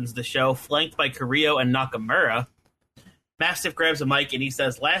opens the show, flanked by Carrillo and Nakamura. Mastiff grabs a mic and he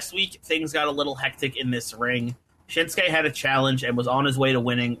says, last week, things got a little hectic in this ring. Shinsuke had a challenge and was on his way to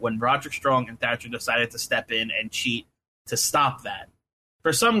winning when Roderick Strong and Thatcher decided to step in and cheat to stop that.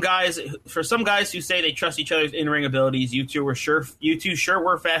 For some guys who say they trust each other's in-ring abilities, you two sure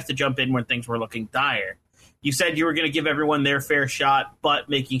were fast to jump in when things were looking dire. You said you were going to give everyone their fair shot, but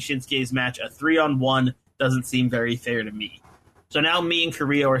making Shinsuke's match a 3-on-1 doesn't seem very fair to me. So now me and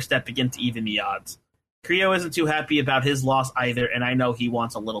Carrillo are stepping in to even the odds. Carrillo isn't too happy about his loss either, and I know he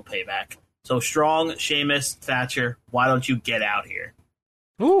wants a little payback. So Strong, Sheamus, Thatcher, why don't you get out here?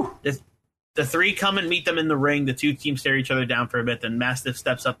 Ooh. The three come and meet them in the ring. The two teams stare each other down for a bit. Then Mastiff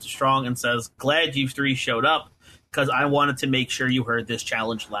steps up to Strong and says, glad you three showed up, because I wanted to make sure you heard this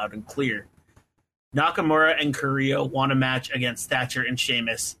challenge loud and clear. Nakamura and Carrillo want a match against Thatcher and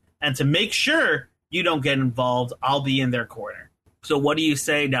Sheamus, and to make sure you don't get involved, I'll be in their corner. So what do you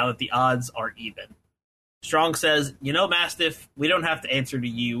say now that the odds are even? Strong says, Mastiff, we don't have to answer to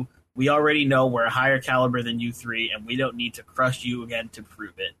you. We already know we're a higher caliber than you three, and we don't need to crush you again to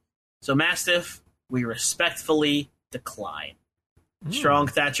prove it. So Mastiff, we respectfully decline. Strong,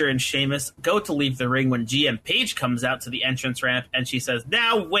 Thatcher, and Sheamus go to leave the ring when GM Paige comes out to the entrance ramp, and she says,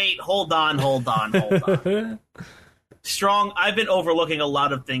 now wait, hold on. Strong, I've been overlooking a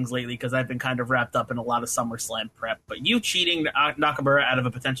lot of things lately because I've been kind of wrapped up in a lot of SummerSlam prep, but you cheating Nakamura out of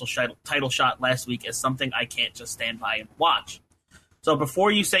a potential title shot last week is something I can't just stand by and watch. So before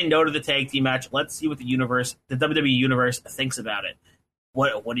you say no to the tag team match, let's see what the WWE Universe thinks about it.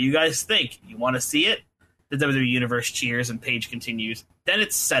 What do you guys think? You want to see it? The WWE Universe cheers, and Paige continues. Then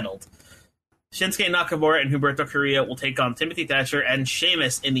it's settled. Shinsuke Nakamura and Humberto Carrillo will take on Timothy Thatcher and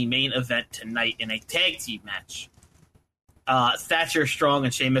Sheamus in the main event tonight in a tag team match. Thatcher, Strong,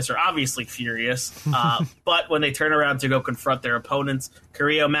 and Sheamus are obviously furious, but when they turn around to go confront their opponents,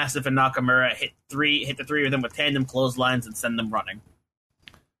 Carrillo, Massive, and Nakamura hit the three of them with tandem clotheslines and send them running.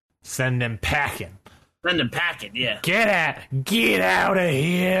 Send them packing. Send them packing, yeah. Get out of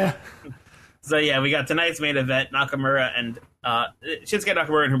here. So yeah, we got tonight's main event: Nakamura and Shinsuke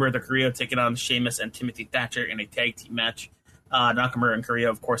Nakamura and Humberto Carrillo taking on Sheamus and Timothy Thatcher in a tag team match. Nakamura and Carrillo,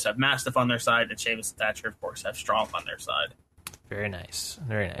 of course, have Mastiff on their side, and Sheamus and Thatcher, of course, have Strong on their side. Very nice,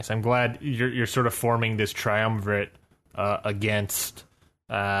 very nice. I'm glad you're sort of forming this triumvirate against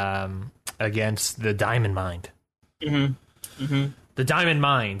the Diamond Mind. Mm-hmm. Mm-hmm. The Diamond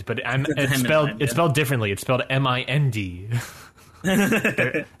Mind, but it's spelled differently. It's spelled M-I-N-D.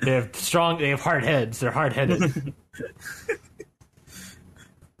 They have hard heads. They're hard headed.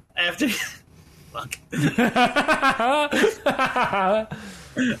 After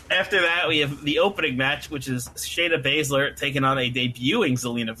that, we have the opening match, which is Shayna Baszler taking on a debuting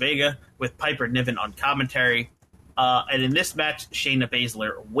Zelina Vega with Piper Niven on commentary. And in this match, Shayna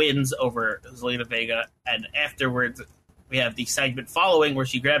Baszler wins over Zelina Vega, and afterwards we have the segment following where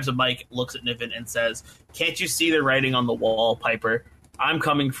she grabs a mic, looks at Niven, and says, "Can't you see the writing on the wall, Piper? I'm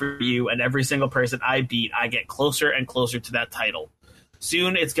coming for you, and every single person I beat, I get closer and closer to that title.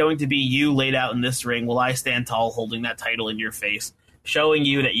 Soon it's going to be you laid out in this ring while I stand tall holding that title in your face, showing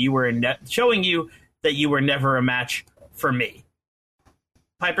you that you were never a match for me."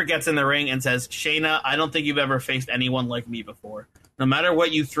 Piper gets in the ring and says, "Shayna, I don't think you've ever faced anyone like me before. No matter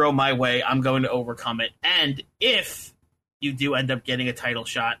what you throw my way, I'm going to overcome it. And if you do end up getting a title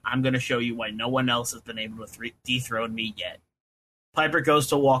shot, I'm going to show you why no one else has been able to dethrone me yet." Piper goes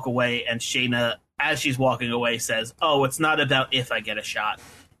to walk away, and Shayna, as she's walking away, says, "Oh, it's not about if I get a shot.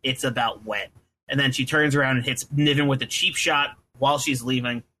 It's about when." And then she turns around and hits Niven with a cheap shot while she's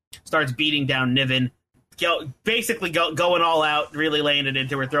leaving, starts beating down Niven, going all out, really laying it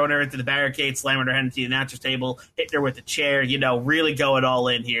into her, throwing her into the barricade, slamming her head into the announcer's table, hitting her with a chair, really going all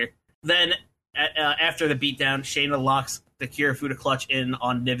in here. Then, after the beatdown, Shayna locks the Kirifuda clutch in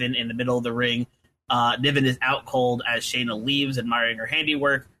on Niven in the middle of the ring. Niven is out cold as Shayna leaves, admiring her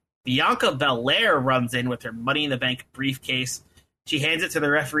handiwork. Bianca Belair runs in with her Money in the Bank briefcase. She hands it to the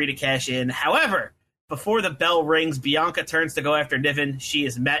referee to cash in. However, before the bell rings, Bianca turns to go after Niven. She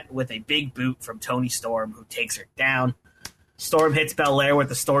is met with a big boot from Toni Storm, who takes her down. Storm hits Belair with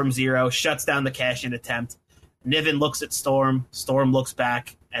the Storm Zero, shuts down the cash-in attempt. Niven looks at Storm. Storm looks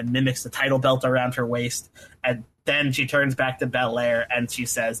back and mimics the title belt around her waist. And then she turns back to Belair and she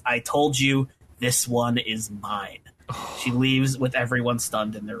says, "I told you, this one is mine." She leaves with everyone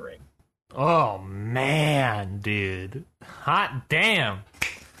stunned in the ring. Oh, man, dude. Hot damn.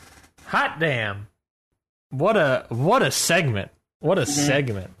 What a segment. What a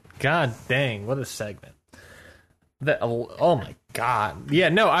segment. God dang, what a segment. Oh my God. Yeah,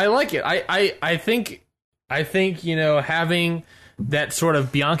 no, I like it. I think having that sort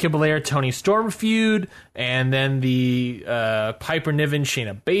of Bianca Belair Toni Storm feud, and then the Piper Niven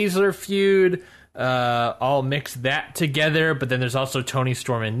Shayna Baszler feud, all mix that together. But then there's also Toni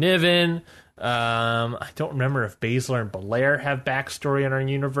Storm and Niven. I don't remember if Baszler and Belair have backstory in our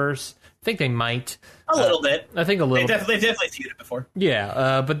universe. I think they might. A little bit. I think a little. They've definitely feuded before.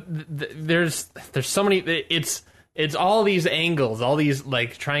 Yeah, but there's so many. It's all these angles, all these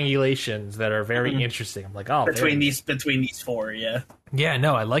like triangulations that are very interesting. I'm like, oh, between these four, yeah. Yeah,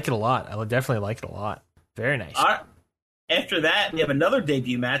 no, I like it a lot. I would definitely like it a lot. Very nice. All right. After that, we have another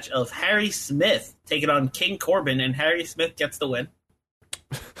debut match of Harry Smith taking on King Corbin, and Harry Smith gets the win.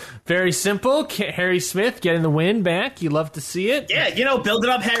 Very simple. Harry Smith getting the win back. You love to see it. Yeah, building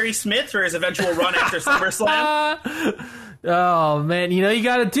up Harry Smith for his eventual run after SummerSlam. Oh, man. You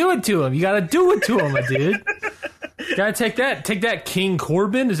got to do it to him. You got to do it to him, my dude. Gotta take that, King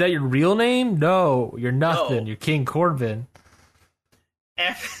Corbin. Is that your real name? No, you're nothing. No. You're King Corbin.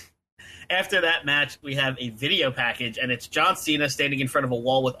 After that match, we have a video package, and it's John Cena standing in front of a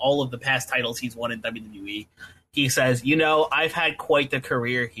wall with all of the past titles he's won in WWE. He says, I've had quite the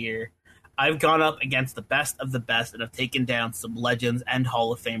career here. I've gone up against the best of the best and have taken down some legends and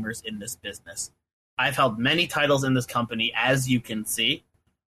Hall of Famers in this business. I've held many titles in this company, as you can see.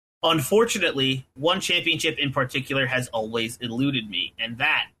 Unfortunately, one championship in particular has always eluded me, and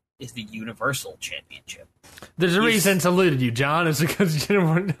that is the Universal Championship. There's a reason it's eluded you, John. It's because you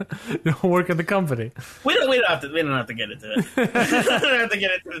don't work at the company. We don't have to get into it. We don't have to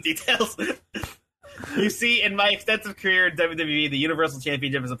get into the details. You see, in my extensive career in WWE, the Universal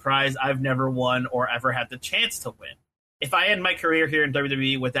Championship is a prize I've never won or ever had the chance to win. If I end my career here in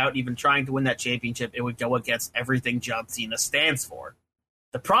WWE without even trying to win that championship, it would go against everything John Cena stands for.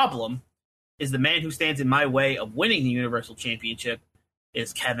 The problem is the man who stands in my way of winning the Universal Championship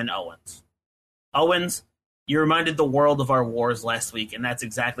is Kevin Owens. Owens, you reminded the world of our wars last week, and that's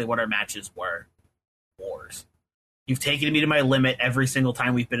exactly what our matches were. Wars. You've taken me to my limit every single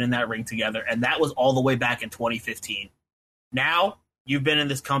time we've been in that ring together, and that was all the way back in 2015. Now, you've been in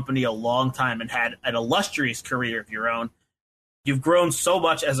this company a long time and had an illustrious career of your own. You've grown so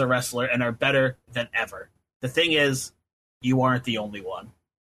much as a wrestler and are better than ever. The thing is, you aren't the only one.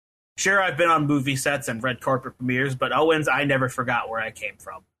 Sure, I've been on movie sets and red carpet premieres, but Owens, I never forgot where I came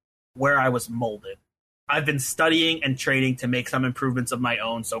from, where I was molded. I've been studying and training to make some improvements of my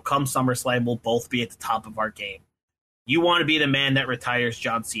own, so come SummerSlam, we'll both be at the top of our game. You want to be the man that retires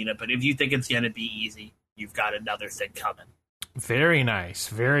John Cena, but if you think it's going to be easy, you've got another thing coming. Very nice.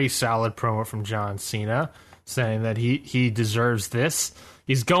 Very solid promo from John Cena, saying that he deserves this.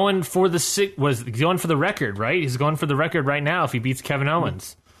 He's going for the record, right? He's going for the record right now if he beats Kevin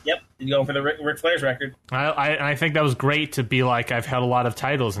Owens. Yep, he's going for the Ric Flair's record. I think that was great to be like, I've had a lot of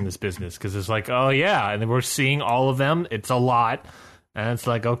titles in this business, because it's like, oh yeah, and then we're seeing all of them. It's a lot. And it's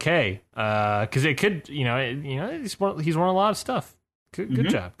like, okay, because it could, he's won a lot of stuff. Good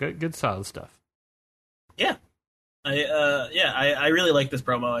job, good solid stuff. Yeah, I really like this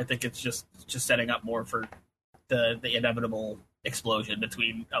promo. I think it's just setting up more for the inevitable explosion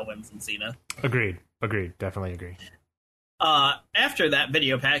between Owens and Cena. Agreed, definitely agree. After that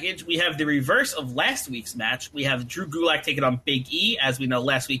video package, we have the reverse of last week's match. We have Drew Gulak taking on Big E. As we know,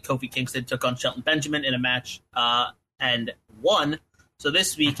 last week Kofi Kingston took on Shelton Benjamin in a match and won. So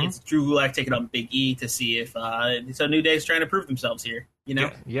this week, it's Drew Gulak taking on Big E to see if New Day's trying to prove themselves here, you know?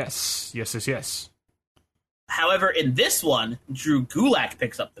 Yeah, yes. However, in this one, Drew Gulak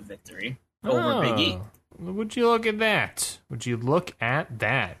picks up the victory over Big E. Would you look at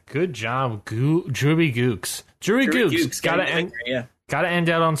that? Good job, Drewy Gooks. Drewy Gooks. Gotta end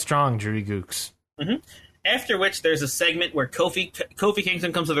out on strong, Drewy Gooks. Mm-hmm. After which, there's a segment where Kofi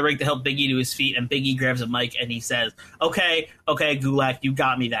Kingston comes to the ring to help Big E to his feet, and Big E grabs a mic and he says, okay, Gulak, you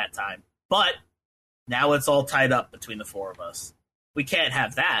got me that time. But now it's all tied up between the four of us. We can't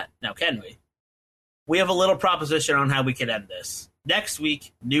have that, now can we? We have a little proposition on how we can end this. Next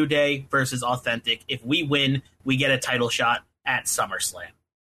week, New Day versus Authentic. If we win, we get a title shot at SummerSlam.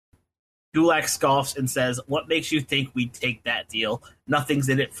 Gulak scoffs and says, what makes you think we'd take that deal? Nothing's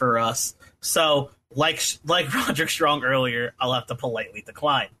in it for us. So, like Roderick Strong earlier, I'll have to politely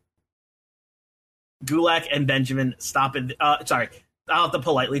decline. Gulak and Benjamin I'll have to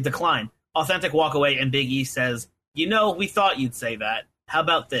politely decline. Authentic walk away, and Big E says, we thought you'd say that. How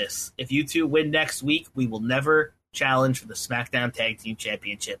about this? If you two win next week, we will never challenge for the SmackDown Tag Team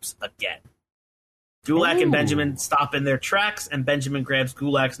Championships again. Gulak and Benjamin stop in their tracks, and Benjamin grabs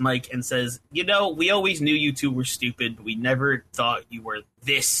Gulak's mic and says, we always knew you two were stupid, but we never thought you were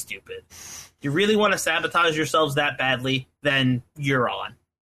this stupid. You really want to sabotage yourselves that badly, then you're on.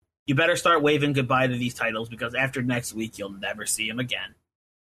 You better start waving goodbye to these titles, because after next week, you'll never see them again.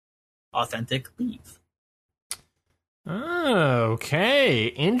 Authentic leave. Okay.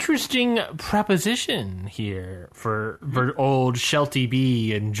 Interesting proposition here for old Shelty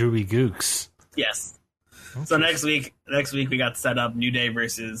B and Drewy Gooks. Yes. So next week we got set up New Day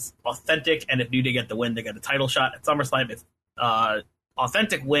versus Authentic, and if New Day get the win, they get a title shot at SummerSlam. If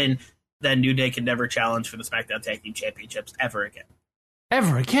Authentic win, then New Day can never challenge for the SmackDown Tag Team Championships ever again.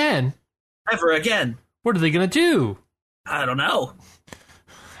 Ever again? Ever again. What are they going to do? I don't know.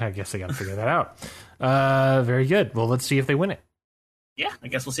 I guess they got to figure that out. Very good. Well, let's see if they win it. Yeah, I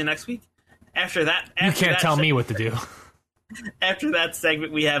guess we'll see next week. After that... You can't tell me what to do. After that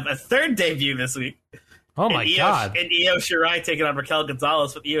segment, we have a third debut this week. Oh my God. And Io Shirai taking on Raquel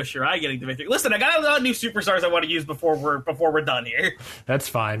Gonzalez, with Io Shirai getting the victory. Listen, I got a lot of new superstars I want to use before we're done here. That's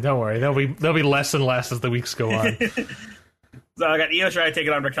fine. Don't worry. They'll be less and less as the weeks go on. So I got Io Shirai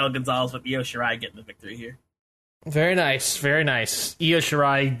taking on Raquel Gonzalez, with Io Shirai getting the victory here. Very nice. Very nice. Io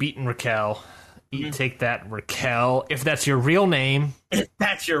Shirai beating Raquel. You take that, Raquel. If that's your real name. If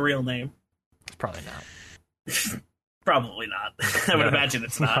that's your real name. It's probably not. Probably not. I would imagine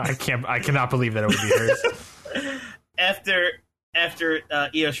it's not. I cannot believe that it would be hers. After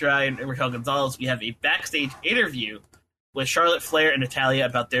Io Shirai and Raquel Gonzalez, we have a backstage interview with Charlotte Flair and Natalya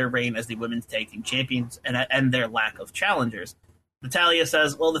about their reign as the women's tag team champions and their lack of challengers. Natalya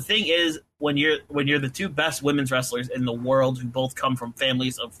says, well, the thing is, when you're the two best women's wrestlers in the world who both come from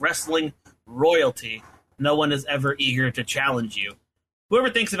families of wrestling royalty, no one is ever eager to challenge you. whoever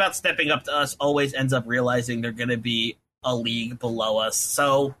thinks about stepping up to us always ends up realizing they're going to be a league below us,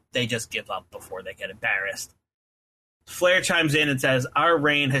 so they just give up before they get embarrassed. Flair chimes in and says, our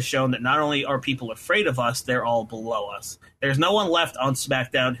reign has shown that not only are people afraid of us, they're all below us. There's no one left on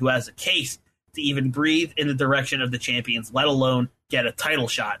SmackDown who has a case to even breathe in the direction of the champions, let alone get a title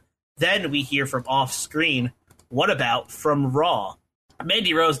shot. Then we hear from off-screen, what about from Raw?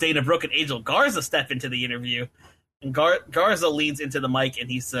 Mandy Rose, Dana Brooke, and Angel Garza step into the interview, and Garza leans into the mic and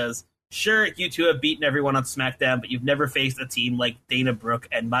he says, sure, you two have beaten everyone on SmackDown, but you've never faced a team like Dana Brooke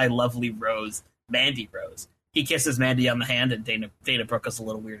and my lovely Rose, Mandy Rose. He kisses Mandy on the hand, and Dana Brooke is a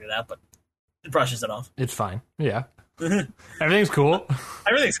little weirded out, but brushes it off. It's fine. Yeah. Everything's cool.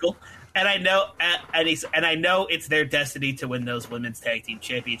 Everything's cool. And I know, and I know it's their destiny to win those women's tag team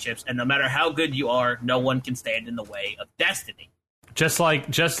championships. And no matter how good you are, no one can stand in the way of destiny. Just like,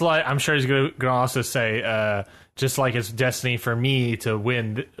 I'm sure he's going to also say, just like it's destiny for me to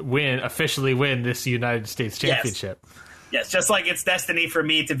officially win this United States Championship. Yes, just like it's destiny for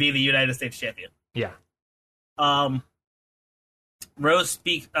me to be the United States champion. Yeah. Rose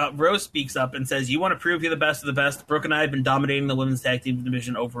speaks up and says, you want to prove you're the best of the best? Brooke and I have been dominating the women's tag team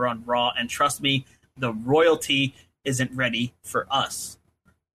division over on Raw, and trust me, the royalty isn't ready for us.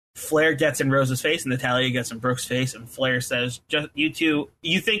 Flair gets in Rose's face, and Natalya gets in Brooke's face, and Flair says, you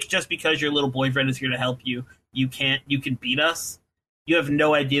think just because your little boyfriend is here to help you, you can beat us? You have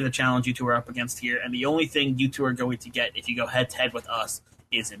no idea the challenge you two are up against here, and the only thing you two are going to get if you go head-to-head with us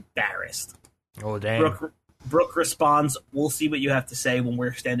is embarrassed. Oh, damn. Brooke responds, we'll see what you have to say when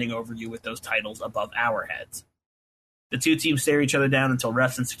we're standing over you with those titles above our heads. The two teams stare each other down until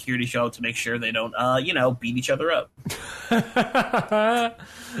refs and security show up to make sure they don't, beat each other up. I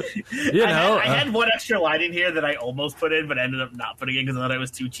had one extra line in here that I almost put in, but ended up not putting in because I thought it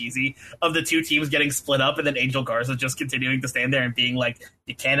was too cheesy. Of the two teams getting split up, and then Angel Garza just continuing to stand there and being like,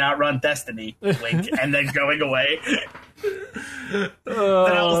 you can't outrun destiny, wink, and then going away. Then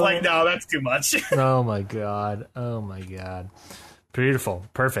I was like, no, that's too much. Oh my god. Beautiful.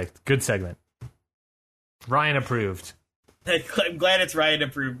 Perfect. Good segment. Ryan approved. I'm glad it's Ryan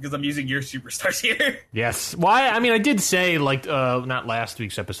approved because I'm using your superstars here. Yes. Why? I mean, I did say, not last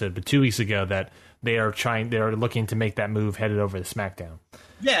week's episode, but 2 weeks ago that they are looking to make that move headed over to SmackDown.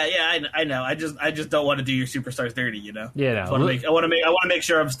 Yeah, I know. I just don't want to do your superstars dirty, you know. Yeah, no. I want to make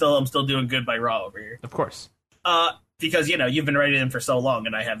sure I'm still doing good by Raw over here. Of course. Because you've been writing them for so long,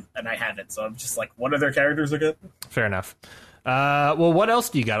 and I haven't. So I'm just like, what other characters again? Fair enough. Well, what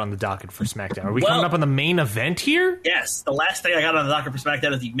else do you got on the docket for SmackDown? Are we coming up on the main event here? Yes, the last thing I got on the docket for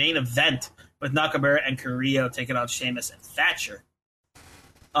SmackDown is the main event with Nakamura and Carrillo taking on Sheamus and Thatcher.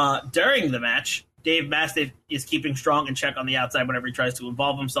 During the match, Dave Mastiff is keeping Strong in check on the outside whenever he tries to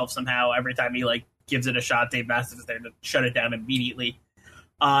involve himself somehow. Every time he gives it a shot, Dave Mastiff is there to shut it down immediately.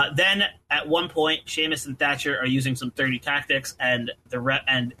 Then at one point, Sheamus and Thatcher are using some 30 tactics, and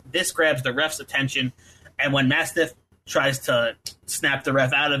this grabs the ref's attention. And when Mastiff tries to snap the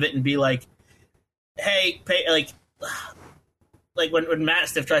ref out of it and be like, "Hey, when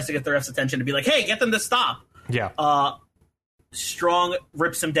Mastiff tries to get the ref's attention to be like, "Hey, get them to stop." Yeah. Strong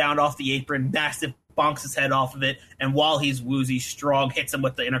rips him down off the apron. Mastiff bonks his head off of it, and while he's woozy, Strong hits him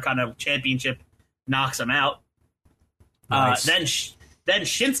with the Intercontinental Championship, knocks him out. Nice. Then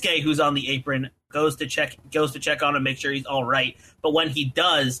Shinsuke, who's on the apron, goes to check on him, make sure he's all right. But when he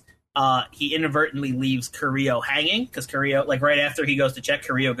does, he inadvertently leaves Carrillo hanging because Carrillo, right after he goes to check,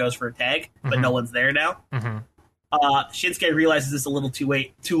 Carrillo goes for a tag, but no one's there now. Mm-hmm. Shinsuke realizes this a little too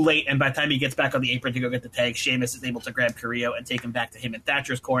late, and by the time he gets back on the apron to go get the tag, Sheamus is able to grab Carrillo and take him back to him in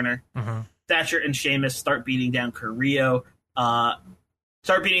Thatcher's corner. Mm-hmm. Thatcher and Sheamus start beating down Carrillo. Shinsuke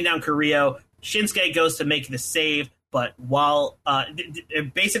goes to make the save, but while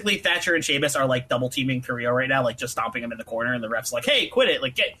basically Thatcher and Sheamus are double teaming Carrillo right now, just stomping him in the corner, and the ref's like, "Hey, quit it!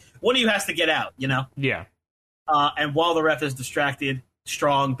 One of you has to get out," you know? Yeah. And while the ref is distracted,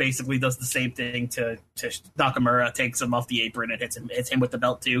 Strong basically does the same thing to Nakamura, takes him off the apron and hits him with the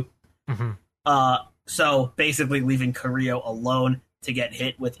belt too. Mm-hmm. So basically leaving Carrillo alone to get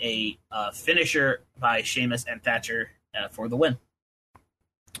hit with a finisher by Sheamus and Thatcher for the win.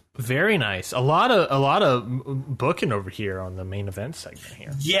 Very nice. A lot of booking over here on the main event segment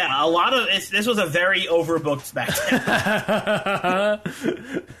here. Yeah, this was a very overbooked SmackDown.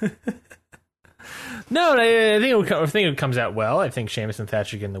 No, I think it comes out well. I think Sheamus and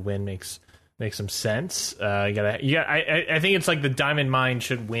Thatcher getting the win makes Makes some sense. I think it's like the Diamond Mine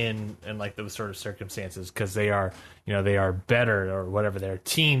should win in like those sort of circumstances because they are better or whatever. They're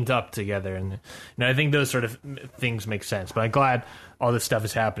teamed up together, and I think those sort of things make sense. But I'm glad all this stuff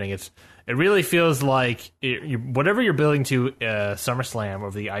is happening. It really feels like whatever you're building to SummerSlam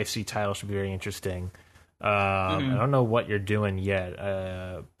over the IC title should be very interesting. I don't know what you're doing yet,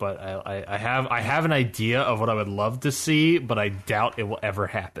 but I have an idea of what I would love to see, but I doubt it will ever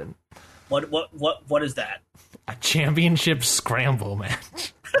happen. What is that? A championship scramble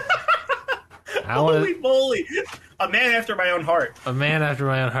match. Holy moly! A man after my own heart. A man after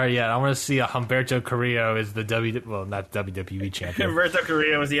my own heart. Yeah, I want to see a Humberto Carrillo as the not WWE champion. Humberto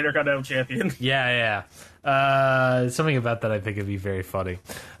Carrillo is the Intercontinental Champion. Yeah. Something about that I think would be very funny.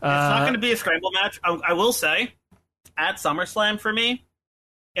 It's not going to be a scramble match. I will say, at SummerSlam for me,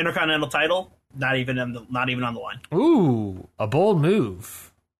 Intercontinental title not even on the line. Ooh, a bold move.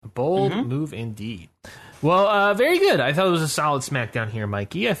 A bold move indeed. Well, very good. I thought it was a solid SmackDown here,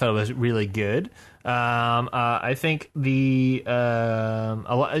 Mikey. I thought it was really good. I think again,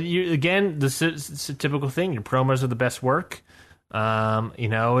 this is a typical thing. Your promos are the best work.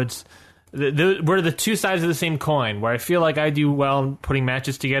 It's we're the two sides of the same coin. Where I feel like I do well in putting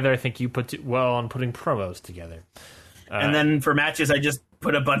matches together, I think you put well on putting promos together. And then for matches, I just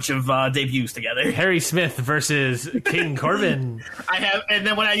put a bunch of debuts together. Harry Smith versus King Corbin. And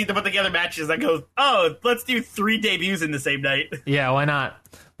then when I need to put together matches, I go, let's do 3 debuts in the same night. Yeah, why not?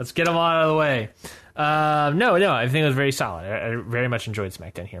 Let's get them all out of the way. No, I think it was very solid. I very much enjoyed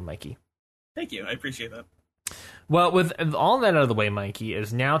SmackDown here, Mikey. Thank you. I appreciate that. Well, with all that out of the way, Mikey,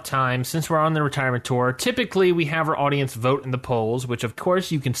 is now time, since we're on the retirement tour, typically we have our audience vote in the polls, which of course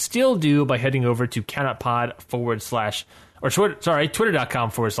you can still do by heading over to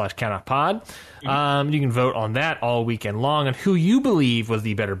twitter.com/countoutpod. You can vote on that all weekend long on who you believe was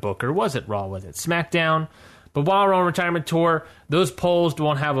the better booker. Was it Raw? Was it SmackDown? But while we're on retirement tour, those polls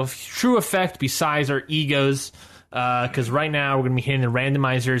won't have a true effect besides our egos, because right now we're going to be hitting the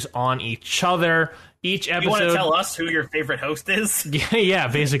randomizers on each other. Each episode. You want to tell us who your favorite host is? Yeah,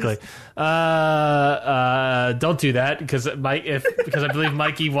 basically. Don't do that because I believe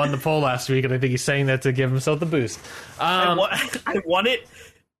Mikey won the poll last week, and I think he's saying that to give himself the boost. I won it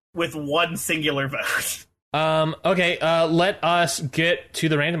with one singular vote. Okay. Let us get to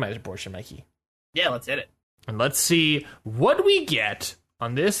the randomizer portion, Mikey. Yeah, let's hit it. And let's see what we get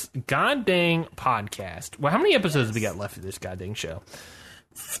on this goddamn podcast. Well, how many episodes have we got left of this goddamn show?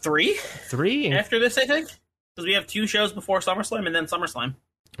 3 after this, I think, because we have 2 shows before SummerSlam and then SummerSlam.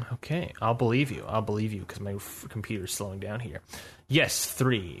 Okay, I'll believe you because my computer's slowing down here. Yes,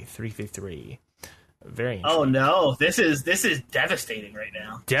 3. Very interesting. Oh no, this is devastating right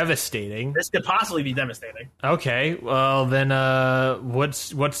now. Devastating. This could possibly be devastating. Okay, well then,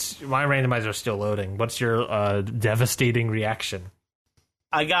 what's my randomizer still loading? What's your devastating reaction?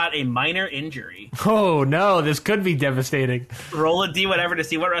 I got a minor injury. Oh, no, this could be devastating. Roll a D whatever to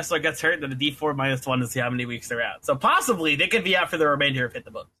see what wrestler gets hurt, then a D4 -1 to see how many weeks they're out. So possibly they could be out for the remainder of Hit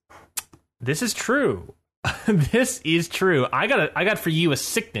the Book. This is true. This is true. I got for you a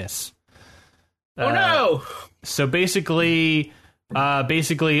sickness. Oh, no! So basically a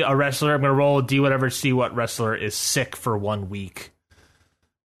wrestler, I'm going to roll a D whatever to see what wrestler is sick for 1 week.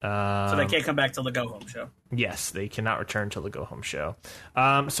 So they can't come back till the go-home show. Yes, they cannot return till the go-home show.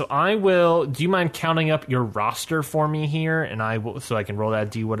 So I will. Do you mind counting up your roster for me here, and I will, so I can roll that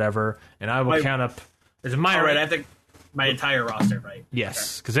D whatever, and I will count up. Is it my right? I have to my entire roster, right?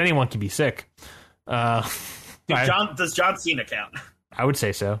 Yes, because anyone can be sick. Does John Cena count? I would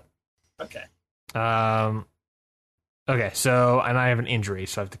say so. Okay. Okay. So, and I have an injury,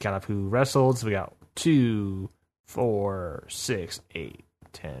 so I have to count up who wrestled. So we got 2, 4, 6, 8.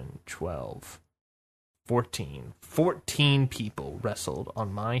 10, 12, 14. 14 people wrestled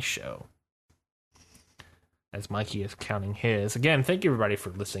on my show. As Mikey is counting his. Again, thank you everybody for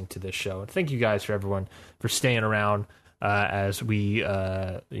listening to this show. And thank you guys for everyone for staying around as we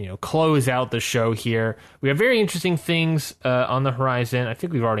close out the show here. We have very interesting things on the horizon. I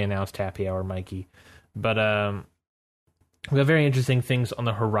think we've already announced Happy Hour, Mikey. But we have very interesting things on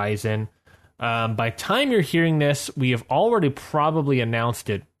the horizon. By time you're hearing this, we have already probably announced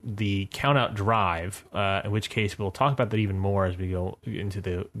it, the Countout Drive, in which case we'll talk about that even more as we go into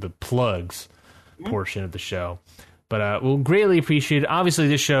the plugs portion of the show. But we'll greatly appreciate it. Obviously,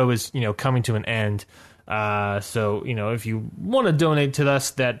 this show is coming to an end. So, if you want to donate to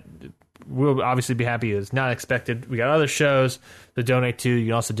us, that we'll obviously be happy. It's not expected. We got other shows to donate to. You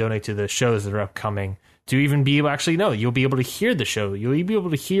can also donate to the shows that are upcoming. To even be able, you'll be able to hear the show. You'll be able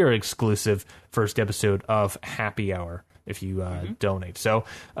to hear exclusive first episode of Happy Hour. donate. So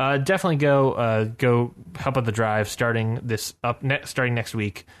definitely go help out the drive starting next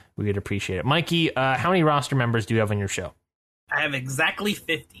week. We would appreciate it. Mikey, how many roster members do you have on your show? I have exactly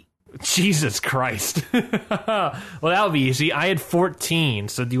 50. Jesus Christ. Well, that would be easy. I had 14.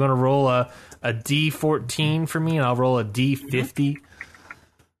 So do you want to roll a D14 for me, and I'll roll a D50?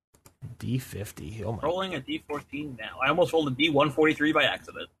 D50. Oh my. Rolling a D14 now. I almost rolled a D143 by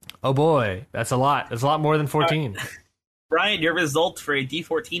accident. Oh boy, that's a lot. That's a lot more than 14. Brian, your result for a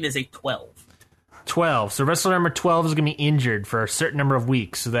D14 is a 12. 12. So wrestler number 12 is going to be injured for a certain number of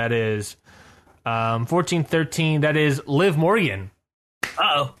weeks. So that is 14, 13. That is Liv Morgan.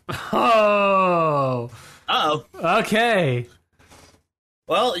 Uh-oh. Oh. Uh-oh. Okay.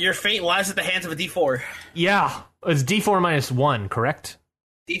 Well, your fate lies at the hands of a D4. Yeah. It's D4 minus 1, correct?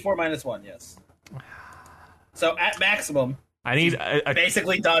 D4 minus 1, yes. So at maximum, I need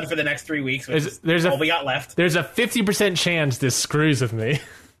basically done for the next 3 weeks, which is all we got left. There's a 50% chance this screws with me.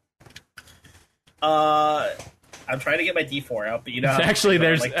 I'm trying to get my D4 out, but actually,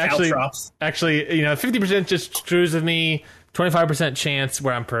 there's like actually 50% just screws with me. 25% chance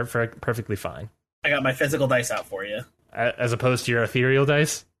where I'm perfectly fine. I got my physical dice out for you, as opposed to your ethereal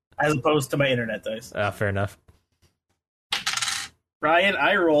dice. As opposed to my internet dice. Fair enough. Ryan,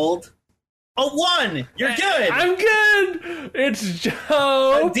 I rolled a 1. You're good. I'm good. It's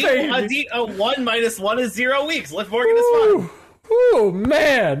Joe. A 1 minus 1 is 0 weeks. Liv Morgan is fine. Oh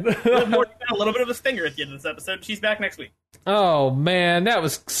man. Liv Morgan got a little bit of a stinger at the end of this episode. She's back next week. Oh man, that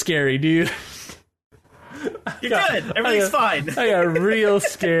was scary, dude. You're good. Everything's fine. I got real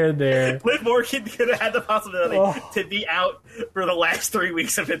scared there. Liv Morgan could have had the possibility to be out for the last 3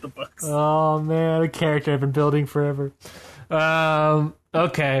 weeks of Hit the Books. Oh man, a character I've been building forever.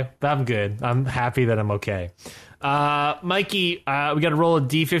 Okay, I'm good. I'm happy that I'm okay. Mikey, we got to roll a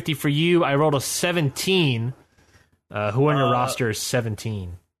D50 for you. I rolled a 17. Who on your roster is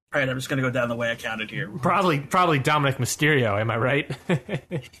 17? All right, I'm just going to go down the way I counted here. Probably Dominic Mysterio, am I right?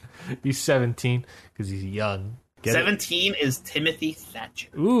 He's 17 because he's young. 17 is Timothy Thatcher.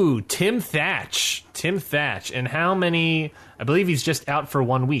 Ooh, Tim Thatch. And how many? I believe he's just out for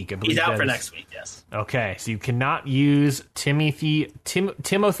 1 week. He's out for next week, yes. Okay, so you cannot use Timothy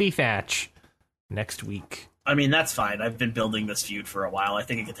Thatch next week. I mean, that's fine. I've been building this feud for a while. I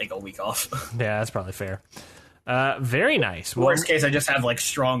think it could take a week off. Yeah, that's probably fair. Very nice. Worst case, I just have like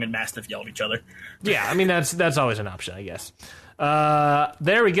Strong and Mastiff yell at each other. Yeah, I mean that's always an option, I guess.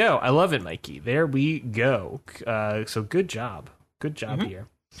 There we go. I love it, Mikey. There we go. So good job here.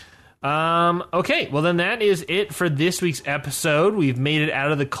 Okay, well then that is it for this week's episode. We've made it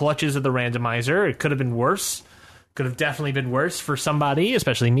out of the clutches of the randomizer. It could have been worse. Could have definitely been worse for somebody,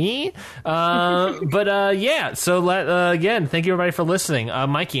 especially me. But yeah, so again, thank you everybody for listening.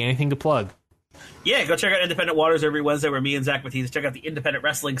 Mikey, anything to plug? Yeah, go check out Independent Waters every Wednesday where me and Zach Matisse check out the independent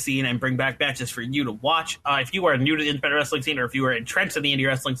wrestling scene and bring back matches for you to watch. If you are new to the independent wrestling scene or if you are entrenched in the indie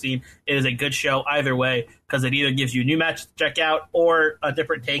wrestling scene, it is a good show either way because it either gives you new matches to check out or a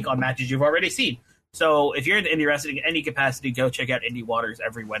different take on matches you've already seen. So if you're into indie wrestling in any capacity, go check out Indie Waters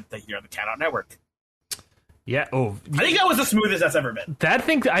every Wednesday here on the Count Out Network. Yeah. Oh, I think that was the smoothest that's ever been. I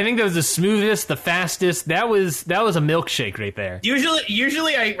think that was the smoothest, the fastest. That was a milkshake right there.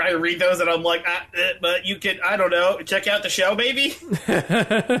 Usually I read those and I'm like, but you can, I don't know, check out the show, maybe.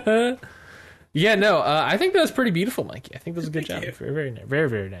 Yeah, no, I think that was pretty beautiful, Mikey. I think that was a good job. Very, very,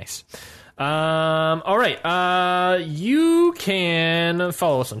 very nice. All right. You can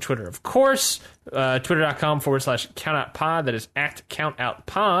follow us on Twitter, of course. Twitter.com/countoutpod. That is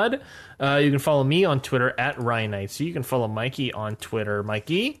 @countoutpod. You can follow me on Twitter @Ryan Knightsey. You can follow Mikey on Twitter,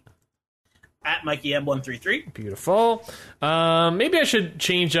 Mikey @MikeyM133. Beautiful. Maybe I should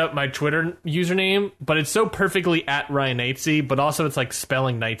change up my Twitter username, but it's so perfectly @Ryan Knightsey, but also it's like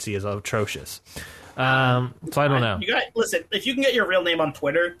spelling Knightsey is atrocious. So I don't know. Listen, if you can get your real name on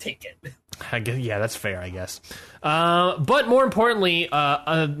Twitter, take it. I guess, yeah, that's fair, I guess. But more importantly,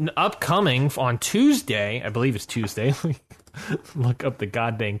 upcoming on Tuesday, I believe it's Tuesday. Look up the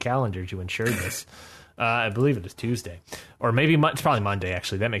goddamn calendar to ensure this. I believe it is Tuesday. Or maybe it's probably Monday,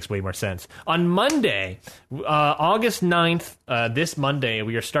 actually. That makes way more sense. On Monday, August 9th, this Monday,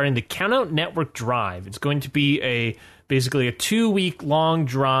 we are starting the Countout Network Drive. It's going to be basically a 2-week long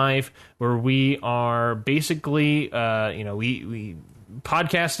drive where we are basically, we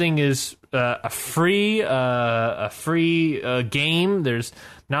podcasting is a free game. There's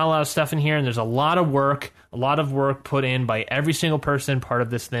not a lot of stuff in here, and there's a lot of work put in by every single person part of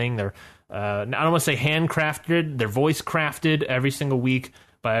this thing. They're I don't want to say handcrafted, they're voice crafted every single week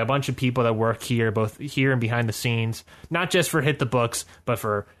by a bunch of people that work here, both here and behind the scenes, not just for Hit the Books, but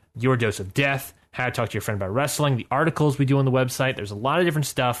for Your Dose of Death, How to Talk to Your Friend About Wrestling, the articles we do on the website. There's a lot of different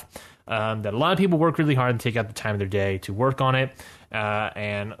stuff that a lot of people work really hard and take out the time of their day to work on it.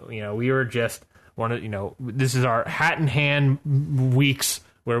 And, we were just this is our hat in hand weeks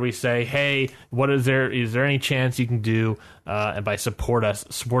where we say, hey, is there any chance you can do, and by support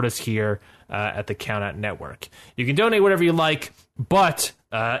us here at the Count Out Network. You can donate whatever you like, but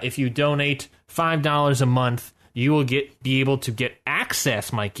if you donate $5 a month, you will be able to get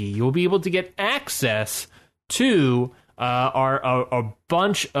access, Mikey. You will be able to get access to a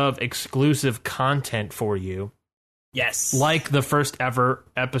bunch of exclusive content for you. Yes. Like the first ever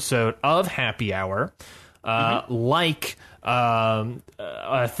episode of Happy Hour, like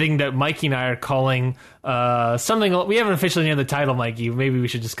a thing that Mikey and I are calling something. We haven't officially named the title, Mikey. Maybe we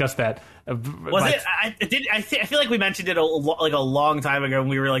should discuss that. I feel like we mentioned it a long time ago when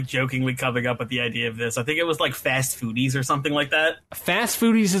we were like jokingly coming up with the idea of this. I think it was like Fast Foodies or something like that. Fast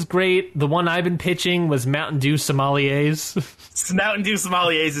Foodies is great. The one I've been pitching was Mountain Dew Sommeliers. Mountain Dew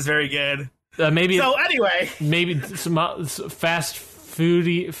Sommeliers is very good. Maybe fast food.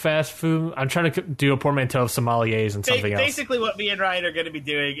 I'm trying to do a portmanteau of sommeliers and something else. Basically, what me and Ryan are going to be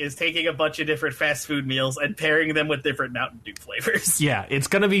doing is taking a bunch of different fast food meals and pairing them with different Mountain Dew flavors. Yeah, it's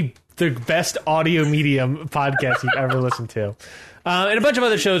going to be the best audio medium podcast you've ever listened to. And a bunch of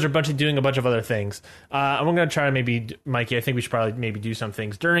other shows are doing a bunch of other things. And we're going to try to maybe, Mikey, I think we should probably maybe do some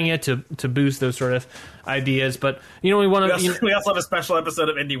things during it to boost those sort of ideas. But, we want to... We also have a special episode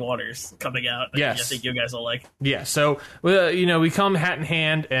of Indie Waters coming out. Yes. I think you guys will like. Yeah, so, we come hat in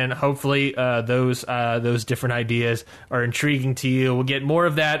hand, and hopefully those different ideas are intriguing to you. We'll get more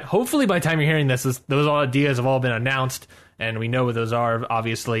of that. Hopefully by the time you're hearing this, those ideas have all been announced, and we know what those are,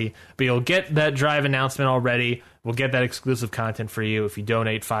 obviously. But you'll get that Drive announcement already. We'll get that exclusive content for you if you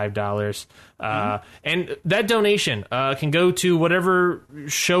donate $5. And that donation can go to whatever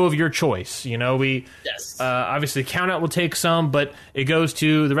show of your choice. Obviously Count Out will take some, but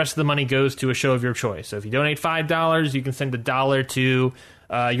the rest of the money goes to a show of your choice. So if you donate $5, you can send $1 to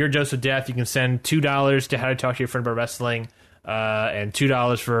Your Dose of Death. You can send $2 to How to Talk to Your Friend About Wrestling, and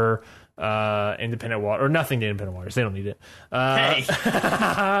 $2 for Independent Water, or nothing to Independent Waters. They don't need it. Hey.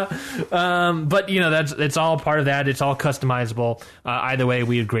 But that's all part of that. It's all customizable. Either way,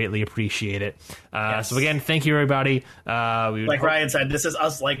 we would greatly appreciate it. Yes. So again, thank you, everybody. Like Ryan said, this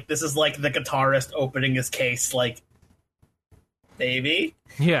is like the guitarist opening his case, like, baby.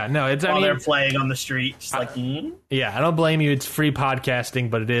 Yeah, no, they're playing on the street, just Yeah, I don't blame you. It's free podcasting,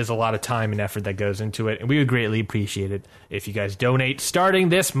 but it is a lot of time and effort that goes into it, and we would greatly appreciate it if you guys donate starting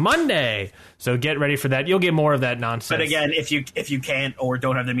this Monday. So get ready for that. You'll get more of that nonsense. But again, if you can't or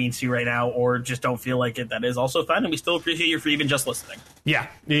don't have the means to right now, or just don't feel like it, that is also fine, and we still appreciate you for even just listening. Yeah.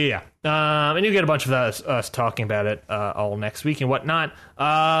 And you get a bunch of us talking about it all next week and whatnot.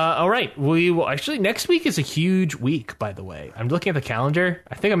 All right, we will actually. Next week is a huge week, by the way. I'm looking at the calendar.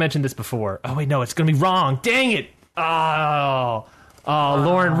 I think I mentioned this before. Oh wait, no, it's gonna be wrong. Dang it! Oh,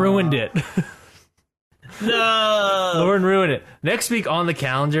 Lauren ruined it. No, Lauren ruined it. Next week on the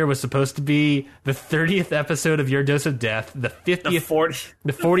calendar was supposed to be the 30th episode of Your Dose of Death, the 50th,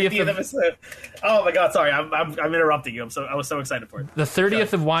 the 40th episode. Oh my God, sorry, I'm interrupting you. I was so excited for it. The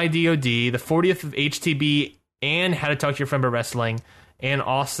 30th of YDOD, the 40th of HTB, and How to Talk to Your Friend About Wrestling, and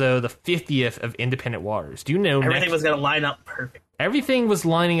also the 50th of Independent Waters. Do you know everything was going to line up perfect? Everything was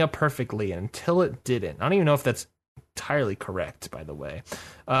lining up perfectly until it didn't. I don't even know if that's entirely correct, by the way.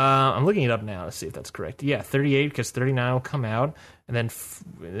 I'm looking it up now to see if that's correct. Yeah, 38, because 39 will come out, and then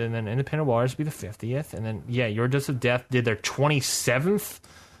Independent Waters will be the 50th, and then, Your Dose of Death did their 27th.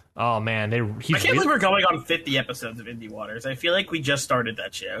 Oh, man. I can't believe we're going on 50 episodes of Indie Waters. I feel like we just started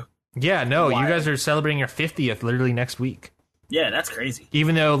that show. Yeah, no, you guys are celebrating your 50th literally next week. Yeah, that's crazy.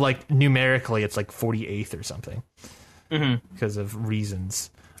 Even though, like, numerically, it's like 48th or something. Mm-hmm. Because of reasons.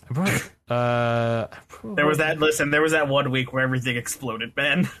 There was that 1 week where everything exploded,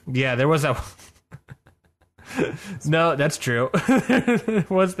 man. Yeah, there was that. No, that's true. There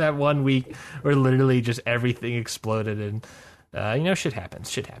was that 1 week where literally just everything exploded, and shit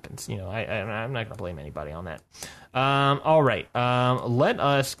happens. I'm not gonna blame anybody on that. All right. Let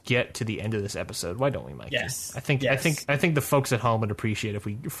us get to the end of this episode. Why don't we, Mike? Yes. I think the folks at home would appreciate if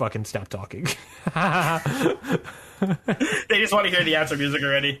we fucking stop talking. They just want to hear the outro music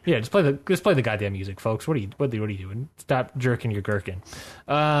already. Yeah, just play the goddamn music, folks. What are you doing? Stop jerking your gherkin.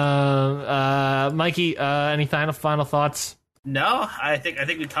 Mikey, any final thoughts? No, I think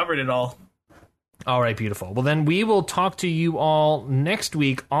we covered it all. All right, beautiful. Well, then we will talk to you all next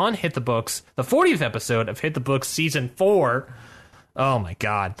week on Hit the Books, the 40th episode of Hit the Books Season 4. Oh, my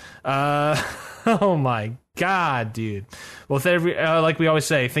God. Oh, my God, dude. Well, like we always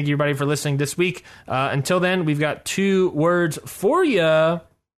say, thank you everybody for listening this week. Until then, we've got 2 words for you.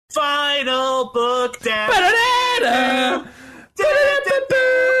 Final book down.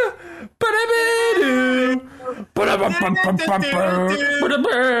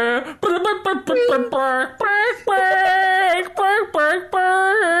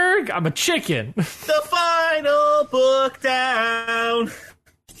 I'm a chicken. The final book down.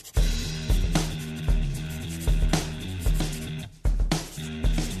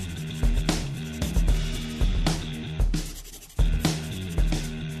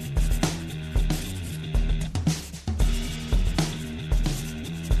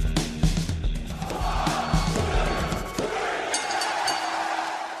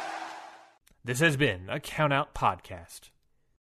 This has been a Count Out Podcast.